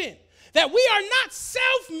contingent, that we are not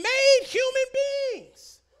self-made human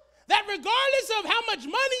beings, that regardless of how much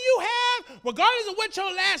money you have, regardless of what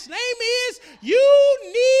your last name is, you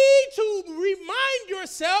need to remind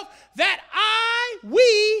yourself that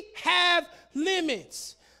we have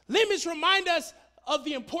limits. Limits remind us of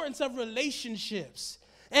the importance of relationships.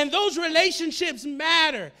 And those relationships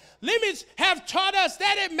matter. Limits have taught us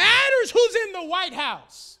that it matters who's in the White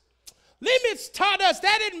House. Limits taught us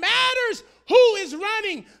that it matters who is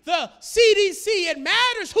running the CDC. It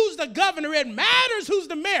matters who's the governor. It matters who's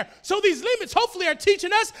the mayor. So these limits hopefully are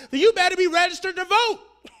teaching us that you better be registered to vote.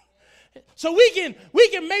 So we can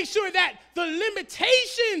make sure that the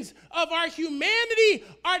limitations of our humanity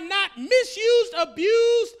are not misused,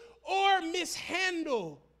 abused, or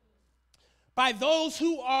mishandled by those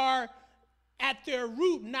who are at their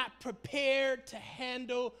root not prepared to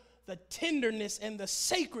handle the tenderness and the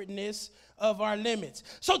sacredness of our limits.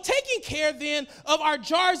 So taking care then of our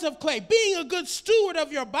jars of clay, being a good steward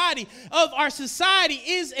of your body, of our society,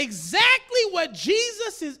 is exactly what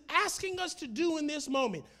Jesus is asking us to do in this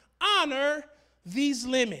moment. Honor these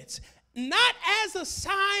limits, not as a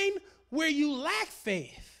sign where you lack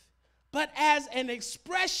faith, but as an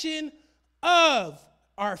expression of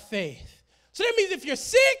our faith. So that means if you're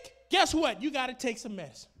sick, guess what? You got to take some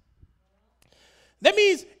medicine. That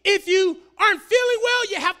means if you aren't feeling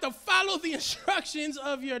well, you have to follow the instructions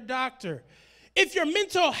of your doctor. If your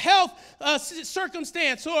mental health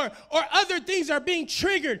circumstance or other things are being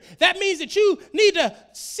triggered, that means that you need to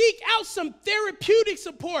seek out some therapeutic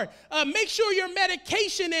support. Make sure your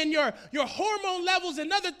medication and your hormone levels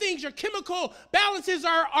and other things, your chemical balances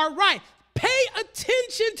are right. Pay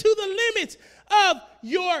attention to the limits of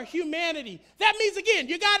your humanity. That means, again,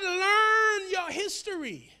 you got to learn your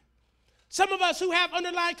history. Some of us who have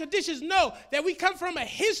underlying conditions know that we come from a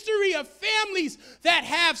history of families that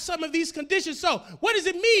have some of these conditions. So what does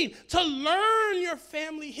it mean to learn your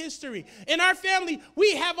family history? In our family,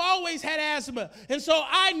 we have always had asthma. And so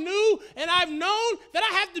I knew and I've known that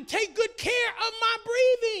I have to take good care of my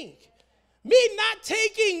breathing. Me not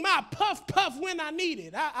taking my puff when I need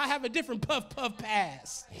it. I have a different puff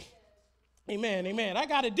pass. Amen, amen. I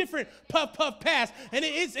got a different puff pass, and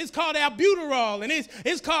it's called albuterol, and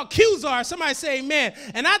it's called Qzar. Somebody say amen.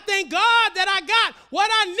 And I thank God that I got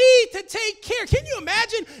what I need to take care. Can you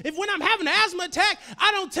imagine if when I'm having an asthma attack,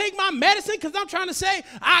 I don't take my medicine because I'm trying to say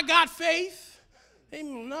I got faith?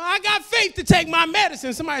 No, I got faith to take my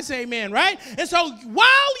medicine. Somebody say amen, right? And so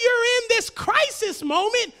while you're in this crisis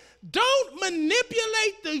moment, don't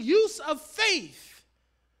manipulate the use of faith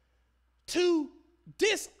to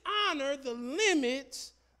dishonor the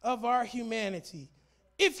limits of our humanity.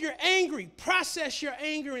 If you're angry, process your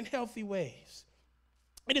anger in healthy ways.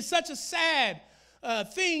 It is such a sad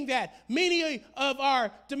thing that many of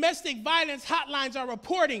our domestic violence hotlines are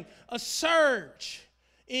reporting a surge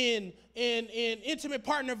in intimate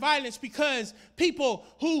partner violence because people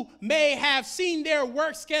who may have seen their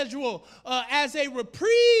work schedule as a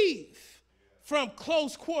reprieve from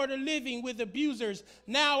close quarter living with abusers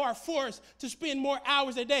now are forced to spend more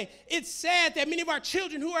hours a day. It's sad that many of our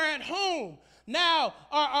children who are at home now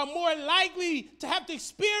are more likely to have to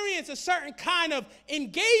experience a certain kind of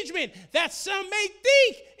engagement that some may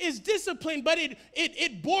think is discipline, but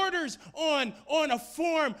it borders on a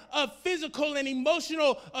form of physical and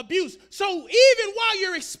emotional abuse. So even while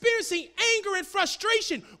you're experiencing anger and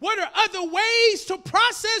frustration, what are other ways to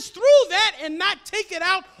process through that and not take it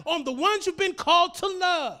out on the ones you've been called to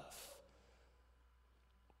love?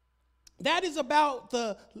 That is about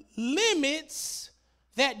the limits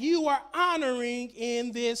that you are honoring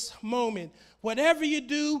in this moment. Whatever you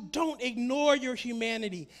do, don't ignore your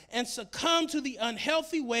humanity and succumb to the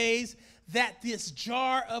unhealthy ways that this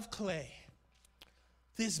jar of clay,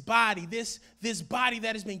 this body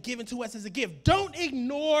that has been given to us as a gift, don't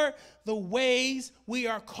ignore the ways we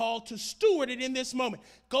are called to steward it in this moment.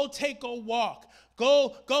 Go take a walk.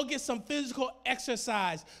 Go get some physical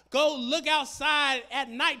exercise. Go look outside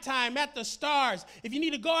at nighttime at the stars. If you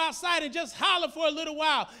need to go outside and just holler for a little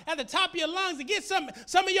while at the top of your lungs and get some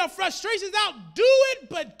of your frustrations out, do it,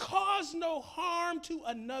 but cause no harm to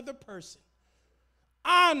another person.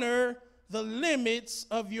 Honor the limits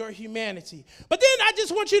of your humanity. But then I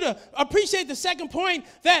just want you to appreciate the second point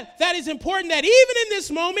that is important, that even in this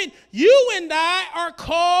moment, you and I are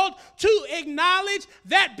called to acknowledge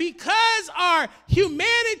that because our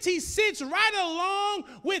humanity sits right along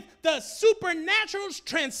with the supernatural,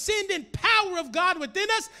 transcendent power of God within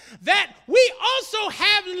us, that we also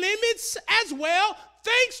have limits as well,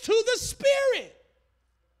 thanks to the Spirit.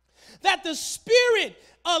 That the Spirit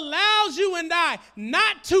allows you and I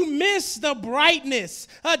not to miss the brightness.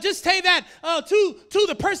 Just say that to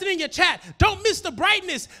the person in your chat. Don't miss the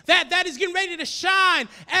brightness that is getting ready to shine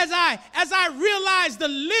as I realize the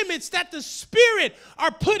limits that the Spirit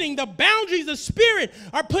are putting, the boundaries the Spirit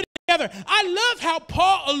are putting together. I love how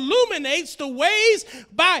Paul illuminates the ways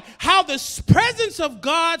by how the presence of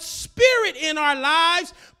God's Spirit in our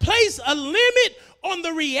lives place a limit on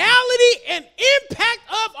the reality and impact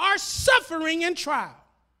of our suffering and trial.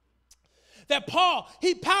 That Paul,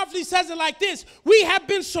 he powerfully says it like this: we have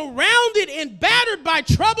been surrounded and battered by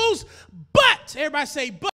troubles, but, everybody say,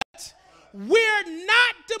 but, we're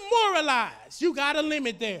not demoralized. You got a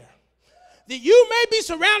limit there. That you may be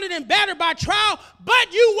surrounded and battered by trial,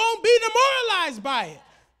 but you won't be demoralized by it.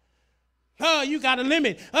 Oh, you got a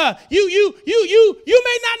limit. You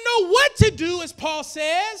may not know what to do, as Paul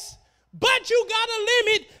says, but you got a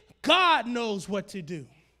limit. God knows what to do.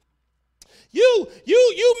 You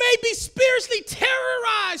may be spiritually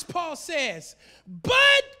terrorized, Paul says,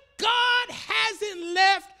 but God hasn't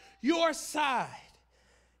left your side.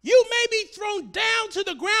 You may be thrown down to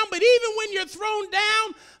the ground, but even when you're thrown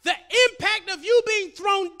down, the impact of you being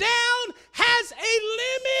thrown down has a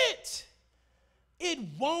limit. It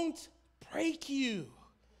won't break you.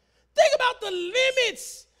 Think about the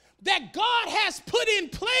limits that God has put in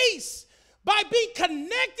place by being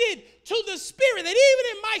connected to the Spirit, that even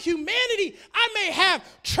in my humanity, I may have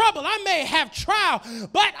trouble, I may have trial,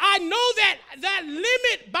 but I know that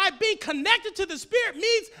limit by being connected to the Spirit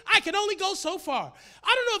means I can only go so far.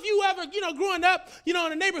 I don't know if you ever, growing up, in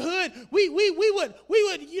the neighborhood, we would,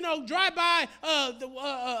 drive by a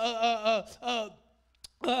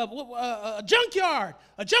junkyard,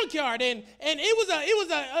 and it was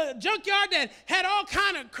a junkyard that had all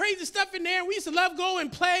kind of crazy stuff in there. And we used to love go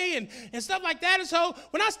and play and stuff like that. And so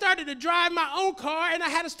when I started to drive my own car and I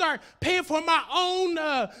had to start paying for my own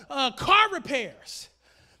car repairs,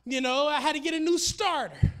 I had to get a new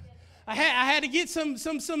starter. I had to get some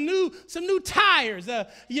new tires. I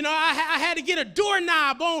had to get a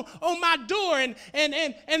doorknob on my door, and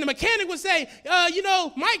the mechanic would say,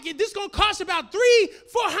 Mike, this is gonna cost about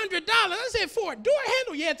 $300-400. I said, for a door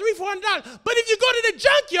handle, yeah, $300-400. But if you go to the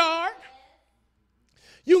junkyard,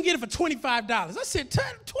 You can get it for $25. I said, $25?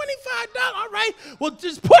 All right. Well,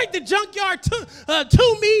 just point the junkyard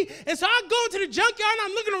to me. And so I go into the junkyard and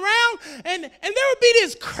I'm looking around, and there would be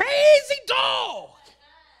this crazy dog.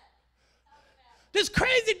 This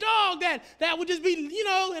crazy dog that would just be,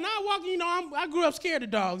 and I walk, I grew up scared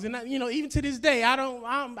of dogs. And, even to this day, I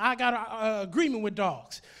got an agreement with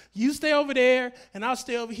dogs. You stay over there, and I'll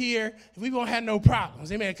stay over here, and we won't have no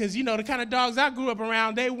problems, amen. Because, the kind of dogs I grew up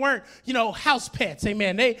around, they weren't, house pets,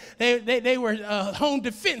 amen. They were home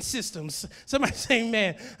defense systems. Somebody say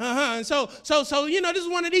amen. And so, this is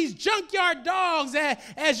one of these junkyard dogs,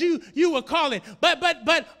 as you would call it. But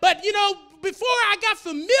before I got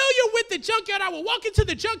familiar with the junkyard, I would walk into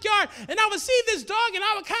the junkyard, and I would see this dog, and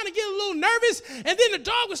I would kind of get a little nervous, and then the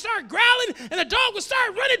dog would start growling, and the dog would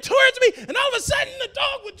start running towards me, and all of a sudden, the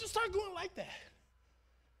dog would just start going like that.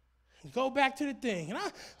 And go back to the thing. And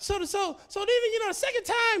so then, the second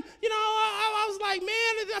time, I was like,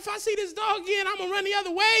 man, if I see this dog again, I'm going to run the other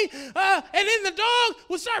way. And then the dog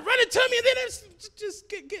would start running to me, and then it just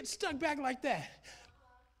get stuck back like that.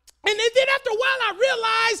 And then after a while, I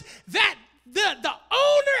realized that the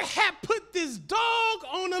owner had put this dog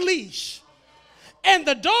on a leash, and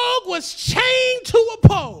the dog was chained to a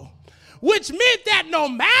pole, which meant that no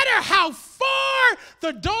matter how far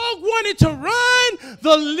the dog wanted to run,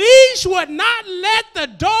 the leash would not let the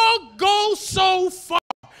dog go so far.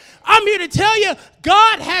 I'm here to tell you,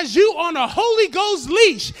 God has you on a Holy Ghost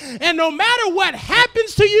leash. And no matter what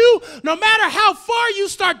happens to you, no matter how far you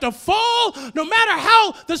start to fall, no matter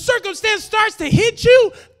how the circumstance starts to hit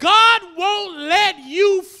you, God won't let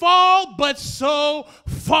you fall but so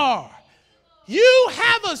far. You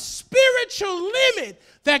have a spiritual limit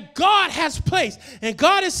that God has placed. And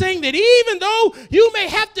God is saying that even though you may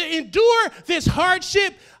have to endure this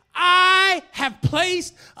hardship, I have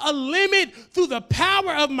placed a limit through the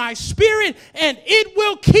power of my Spirit, and it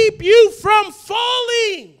will keep you from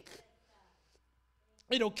falling.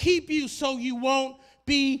 It'll keep you so you won't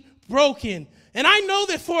be broken. And I know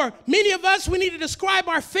that for many of us, we need to describe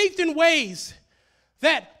our faith in ways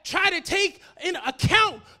that try to take into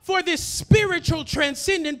account for this spiritual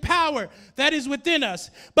transcendent power that is within us.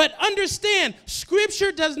 But understand,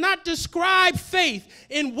 Scripture does not describe faith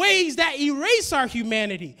in ways that erase our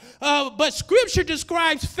humanity. But Scripture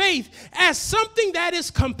describes faith as something that is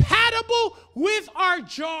compatible with our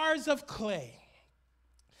jars of clay.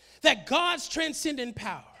 That God's transcendent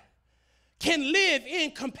power can live in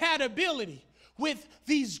compatibility with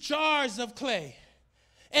these jars of clay.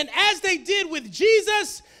 And as they did with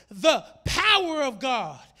Jesus, the power of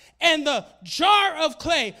God and the jar of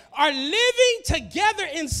clay are living together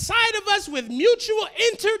inside of us with mutual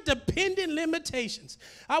interdependent limitations.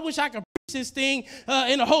 I wish I could preach this thing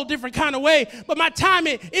in a whole different kind of way, but my time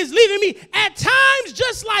is leaving me. At times,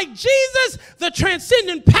 just like Jesus, the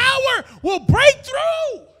transcendent power will break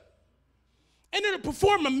through, and it'll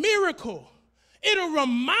perform a miracle. It'll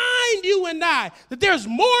remind you and I that there's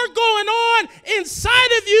more going on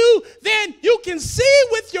inside of you than you can see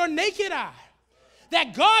with your naked eye.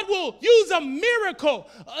 That God will use a miracle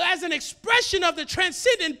as an expression of the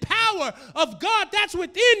transcendent power of God that's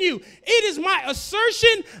within you. It is my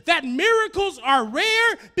assertion that miracles are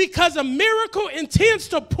rare because a miracle intends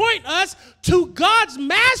to point us to God's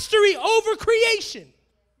mastery over creation,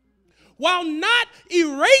 while not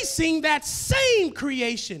erasing that same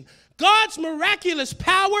creation. God's miraculous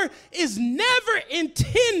power is never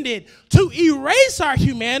intended to erase our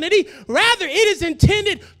humanity. Rather, it is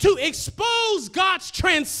intended to expose God's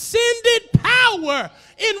transcendent power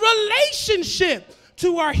in relationship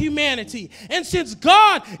to our humanity. And since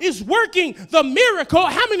God is working the miracle,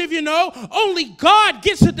 how many of you know only God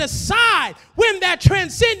gets to decide when that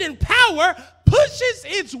transcendent power pushes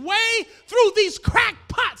its way through these cracked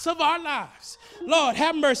pots of our lives? Lord,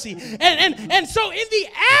 have mercy. And so in the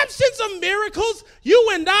absence of miracles, you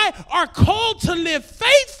and I are called to live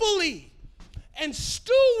faithfully and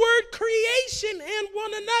steward creation and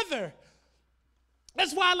one another.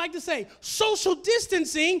 That's why I like to say social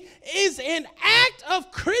distancing is an act of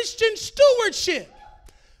Christian stewardship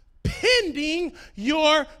pending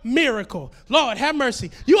your miracle. Lord, have mercy.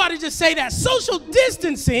 You ought to just say that. Social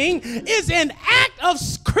distancing is an act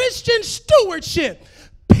of Christian stewardship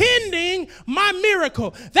pending my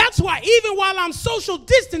miracle. That's why even while I'm social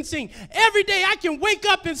distancing, every day I can wake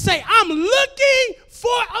up and say, I'm looking for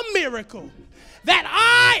a miracle. That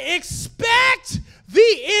I expect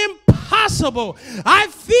the impossible. I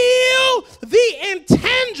feel the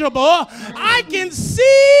intangible. I can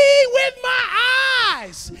see with my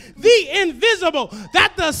eyes the invisible,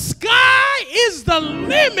 that the sky is the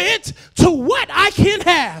limit to what I can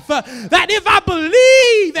have. That if I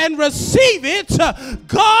believe and receive it,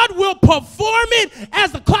 God will perform it,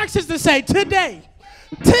 as the Clark sisters say, today.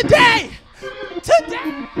 Today.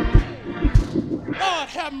 Lord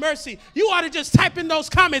have mercy. You ought to just type in those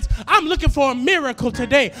comments. I'm looking for a miracle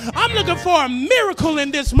today. I'm looking for a miracle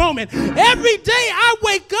in this moment. Every day I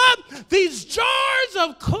wake up, these jars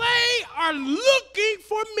of clay are looking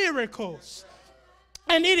for miracles.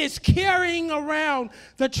 And it is carrying around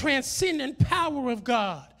the transcendent power of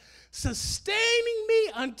God, sustaining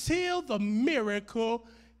me until the miracle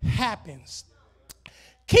happens.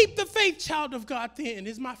 Keep the faith, child of God, then,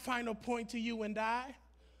 is my final point to you and I.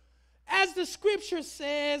 As the scripture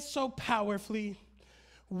says so powerfully,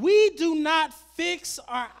 we do not fix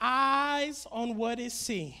our eyes on what is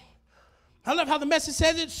seen. I love how the message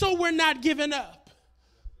says it, so we're not giving up.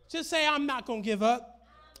 Just say, I'm not going to give up.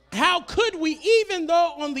 How could we, even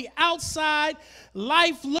though on the outside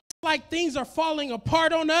life looks like things are falling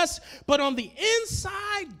apart on us, but on the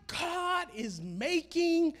inside, God is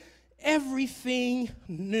making everything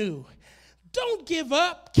new. Don't give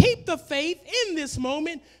up. Keep the faith in this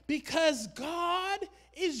moment, because God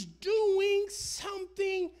is doing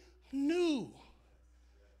something new.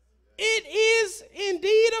 It is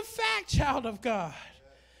indeed a fact, child of God,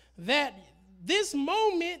 that this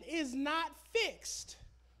moment is not fixed.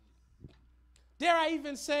 Dare I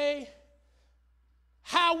even say,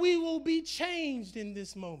 how we will be changed in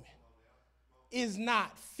this moment is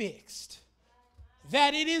not fixed.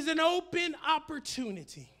 That it is an open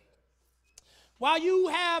opportunity. While you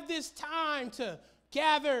have this time to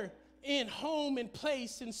gather in home and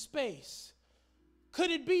place and space, could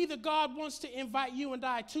it be that God wants to invite you and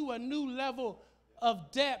I to a new level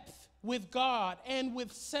of depth with God and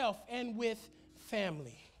with self and with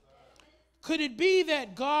family? Could it be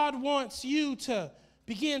that God wants you to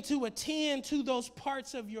begin to attend to those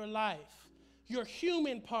parts of your life, your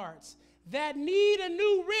human parts, that need a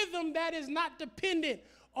new rhythm that is not dependent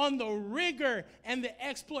on the rigor and the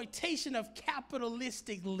exploitation of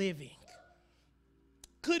capitalistic living?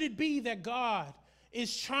 Could it be that God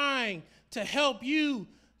is trying to help you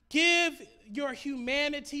give your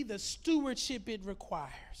humanity the stewardship it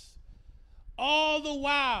requires, all the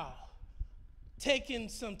while taking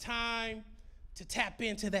some time to tap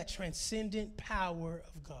into that transcendent power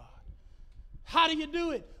of God? How do you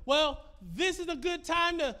do it? Well, this is a good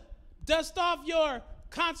time to dust off your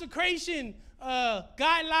consecration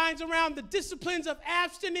guidelines around the disciplines of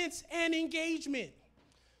abstinence and engagement.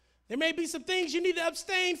 There may be some things you need to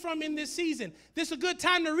abstain from in this season. This is a good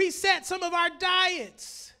time to reset some of our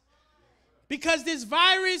diets, because this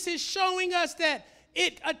virus is showing us that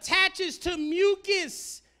it attaches to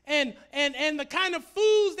mucus, and the kind of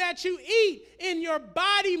foods that you eat in your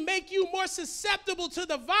body make you more susceptible to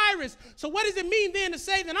the virus. So what does it mean then to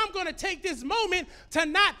say that I'm going to take this moment to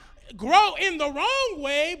not grow in the wrong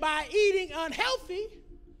way by eating unhealthy,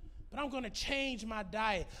 but I'm going to change my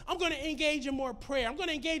diet. I'm going to engage in more prayer. I'm going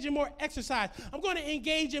to engage in more exercise. I'm going to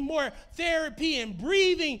engage in more therapy and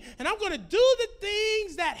breathing. And I'm going to do the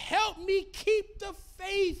things that help me keep the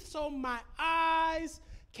faith, so my eyes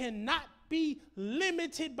cannot be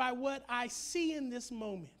limited by what I see in this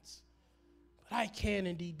moment, but I can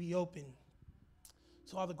indeed be open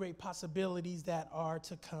to all the great possibilities that are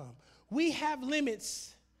to come. We have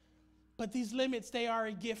limits, but these limits, they are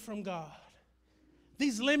a gift from God.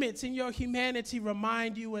 These limits in your humanity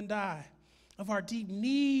remind you and I of our deep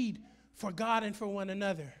need for God and for one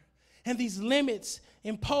another. And these limits,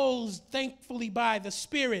 imposed thankfully by the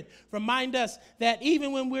Spirit, remind us that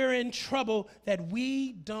even when we're in trouble, that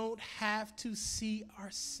we don't have to see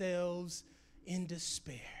ourselves in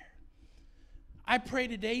despair. I pray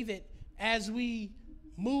today that as we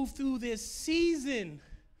move through this season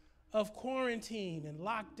of quarantine and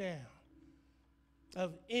lockdown,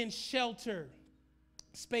 of in shelter,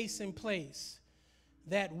 space and place,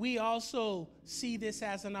 that we also see this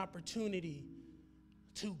as an opportunity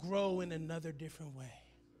to grow in another different way.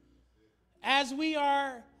 As we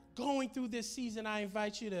are going through this season, I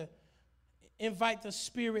invite you to invite the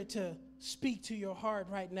Spirit to speak to your heart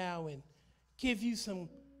right now and give you some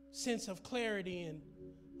sense of clarity and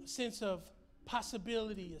a sense of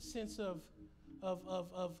possibility, a sense of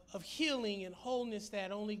healing and wholeness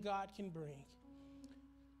that only God can bring.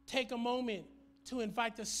 Take a moment to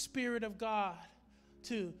invite the Spirit of God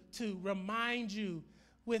to remind you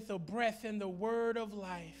with the breath and the word of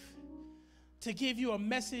life, to give you a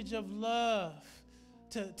message of love,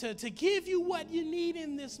 to give you what you need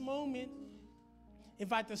in this moment.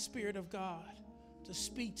 Invite the Spirit of God to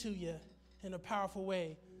speak to you in a powerful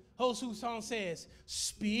way. Host whose song says,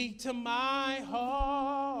 speak to my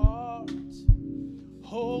heart,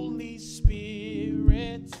 Holy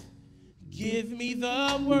Spirit, give me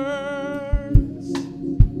the words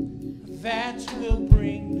that will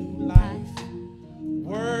bring new life,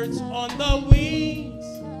 words on the wings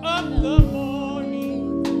of the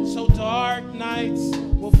morning, so dark nights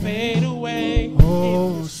will fade away.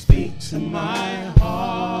 Oh, speak to my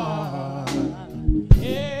heart.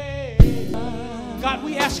 Yeah. God,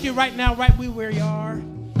 we ask you right now, right where you are.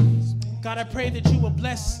 God, I pray that you will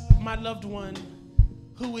bless my loved one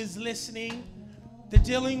who is listening. They're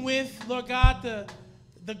dealing with, Lord God,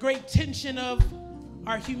 the great tension of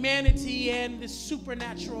our humanity and the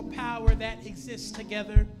supernatural power that exists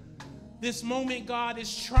together. This moment, God,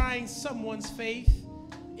 is trying someone's faith.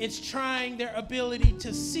 It's trying their ability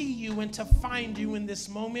to see you and to find you in this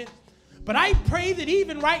moment. But I pray that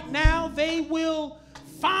even right now, they will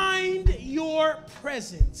find your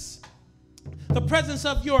presence, the presence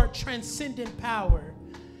of your transcendent power.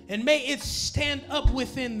 And may it stand up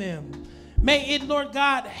within them. May it, Lord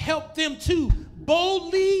God, help them to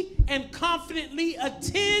boldly and confidently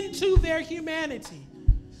attend to their humanity,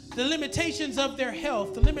 the limitations of their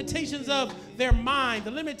health, the limitations of their mind,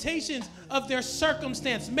 the limitations of their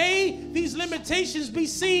circumstance. May these limitations be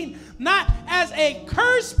seen not as a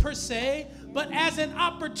curse per se, but as an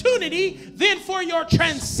opportunity then for your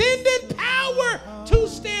transcendent power to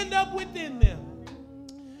stand up within them.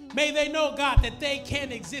 May they know, God, that they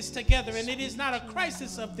can exist together, and it is not a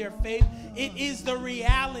crisis of their faith. It is the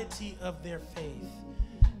reality of their faith.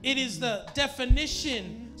 It is the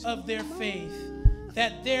definition of their faith,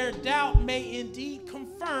 that their doubt may indeed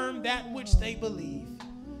confirm that which they believe.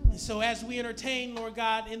 And so as we entertain, Lord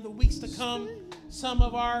God, in the weeks to come, some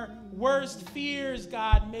of our worst fears,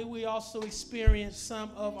 God, may we also experience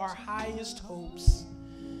some of our highest hopes.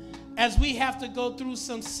 As we have to go through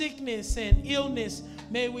some sickness and illness,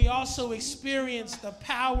 may we also experience the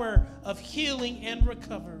power of healing and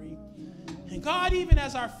recovery. And God, even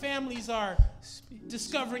as our families are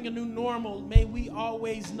discovering a new normal, may we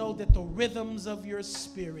always know that the rhythms of your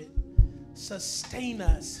spirit sustain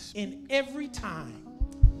us in every time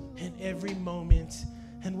and every moment.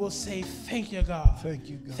 And we'll say, thank you, God. Thank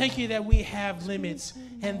you, God. Thank you that we have limits,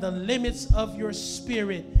 and the limits of your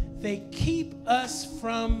spirit, they keep us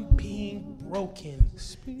from being broken.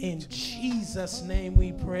 In Jesus' name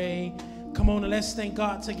we pray. Come on, and let's thank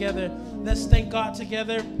God together. Let's thank God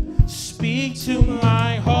together. Speak to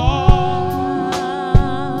my heart.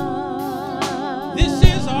 This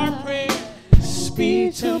is our prayer.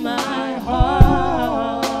 Speak to my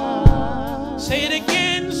heart. Say it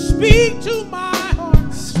again. Speak to my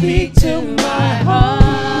heart. Speak to my heart.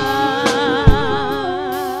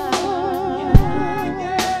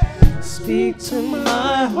 Speak to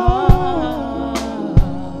my heart.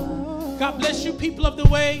 God bless you, people of the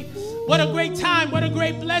way. What a great time, what a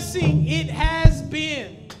great blessing it has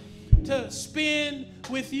been to spend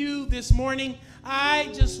with you this morning. I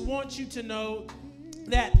just want you to know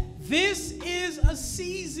that this is a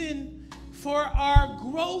season for our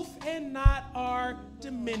growth and not our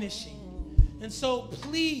diminishing. And so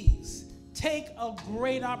please take a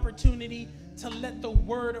great opportunity to let the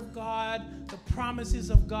word of God, the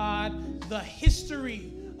promises of God, the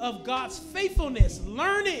history of God's faithfulness,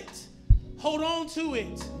 learn it, hold on to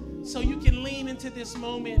it, so you can lean into this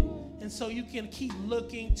moment and so you can keep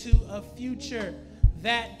looking to a future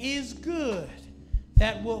that is good,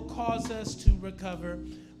 that will cause us to recover.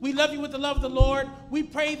 We love you with the love of the Lord. We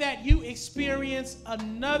pray that you experience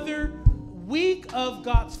another week of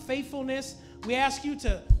God's faithfulness. We ask you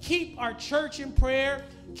to keep our church in prayer,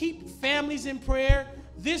 keep families in prayer.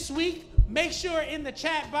 This week, make sure in the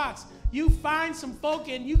chat box you find some folk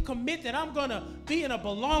and you commit that I'm going to be in a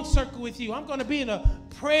belong circle with you. I'm going to be in a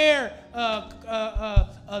prayer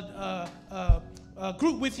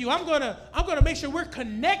group with you. I'm going to make sure we're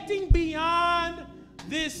connecting beyond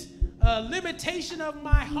this limitation of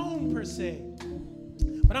my home per se.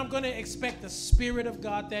 But I'm going to expect the Spirit of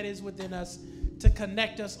God that is within us to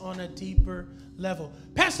connect us on a deeper level.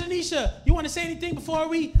 Pastor Nisha, you want to say anything before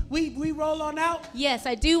we roll on out? Yes,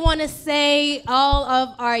 I do want to say, all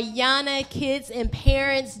of our Yana kids and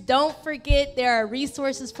parents, don't forget there are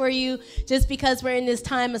resources for you. Just because we're in this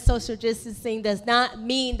time of social distancing does not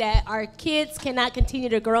mean that our kids cannot continue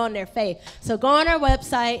to grow in their faith. So go on our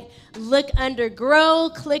website, look under Grow,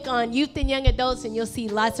 click on Youth and Young Adults, and you'll see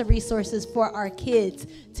lots of resources for our kids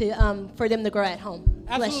to for them to grow at home.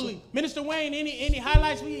 Absolutely. Minister Wayne, any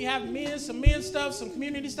highlights? We have some men's stuff, some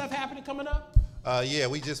community stuff happening coming up? Yeah,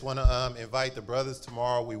 we just want to invite the brothers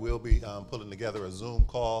tomorrow. We will be pulling together a Zoom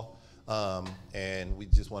call And we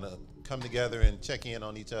just want to come together and check in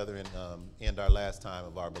on each other and end our last time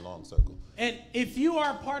of our Belong Circle. And if you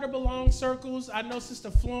are part of Belong Circles, I know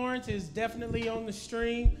Sister Florence is definitely on the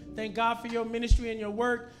stream. Thank God for your ministry and your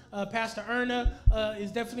work. Pastor Erna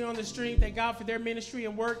is definitely on the stream. Thank God for their ministry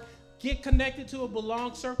and work. Get connected to a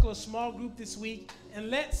Belong Circle, a small group this week, and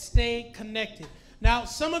let's stay connected. Now,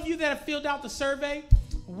 some of you that have filled out the survey,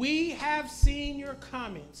 we have seen your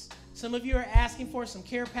comments. Some of you are asking for some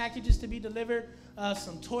care packages to be delivered,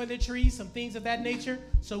 some toiletries, some things of that nature.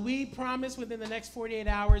 So we promise within the next 48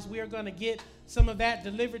 hours, we are going to get some of that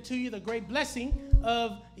delivered to you. The great blessing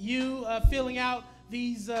of you filling out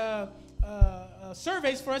these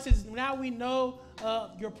surveys for us is now we know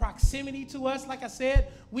your proximity to us. Like I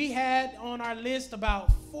said, we had on our list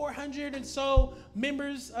about 400 and so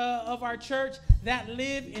members of our church that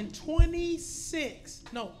live in 46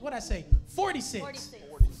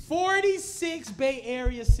 Bay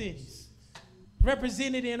Area cities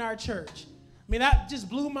represented in our church. I mean, that just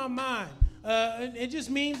blew my mind. It just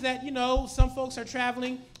means that, you know, some folks are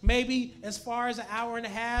traveling maybe as far as an hour and a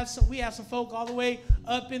half. So we have some folk all the way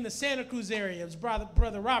up in the Santa Cruz area. It's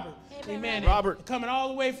brother Robert. Amen. Robert. Coming all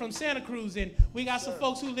the way from Santa Cruz. And we got some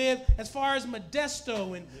folks who live as far as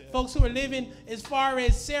Modesto and folks who are living as far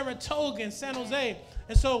as Saratoga and San Jose.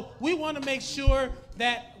 And so we want to make sure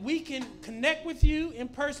that we can connect with you in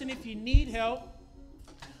person if you need help.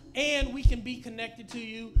 And we can be connected to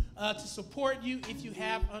you to support you if you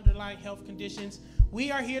have underlying health conditions.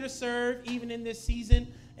 We are here to serve even in this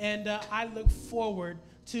season, and I look forward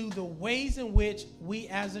to the ways in which we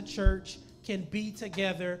as a church can be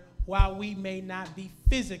together while we may not be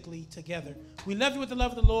physically together. We love you with the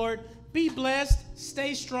love of the Lord. Be blessed.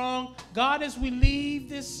 Stay strong. God, as we leave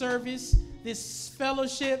this service, this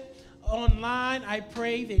fellowship online, I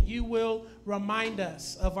pray that you will remind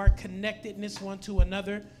us of our connectedness one to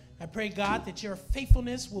another. I pray, God, that your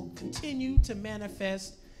faithfulness will continue to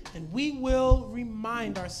manifest, and we will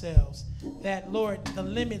remind ourselves that, Lord, the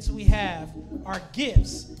limits we have are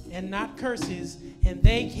gifts and not curses, and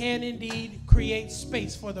they can indeed create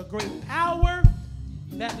space for the great power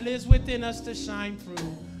that lives within us to shine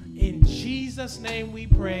through. In Jesus' name we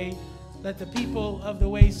pray. Let the people of the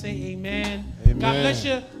way say amen. God bless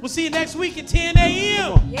you. We'll see you next week at 10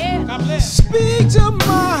 a.m. Yeah. God bless. Speak to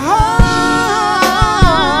my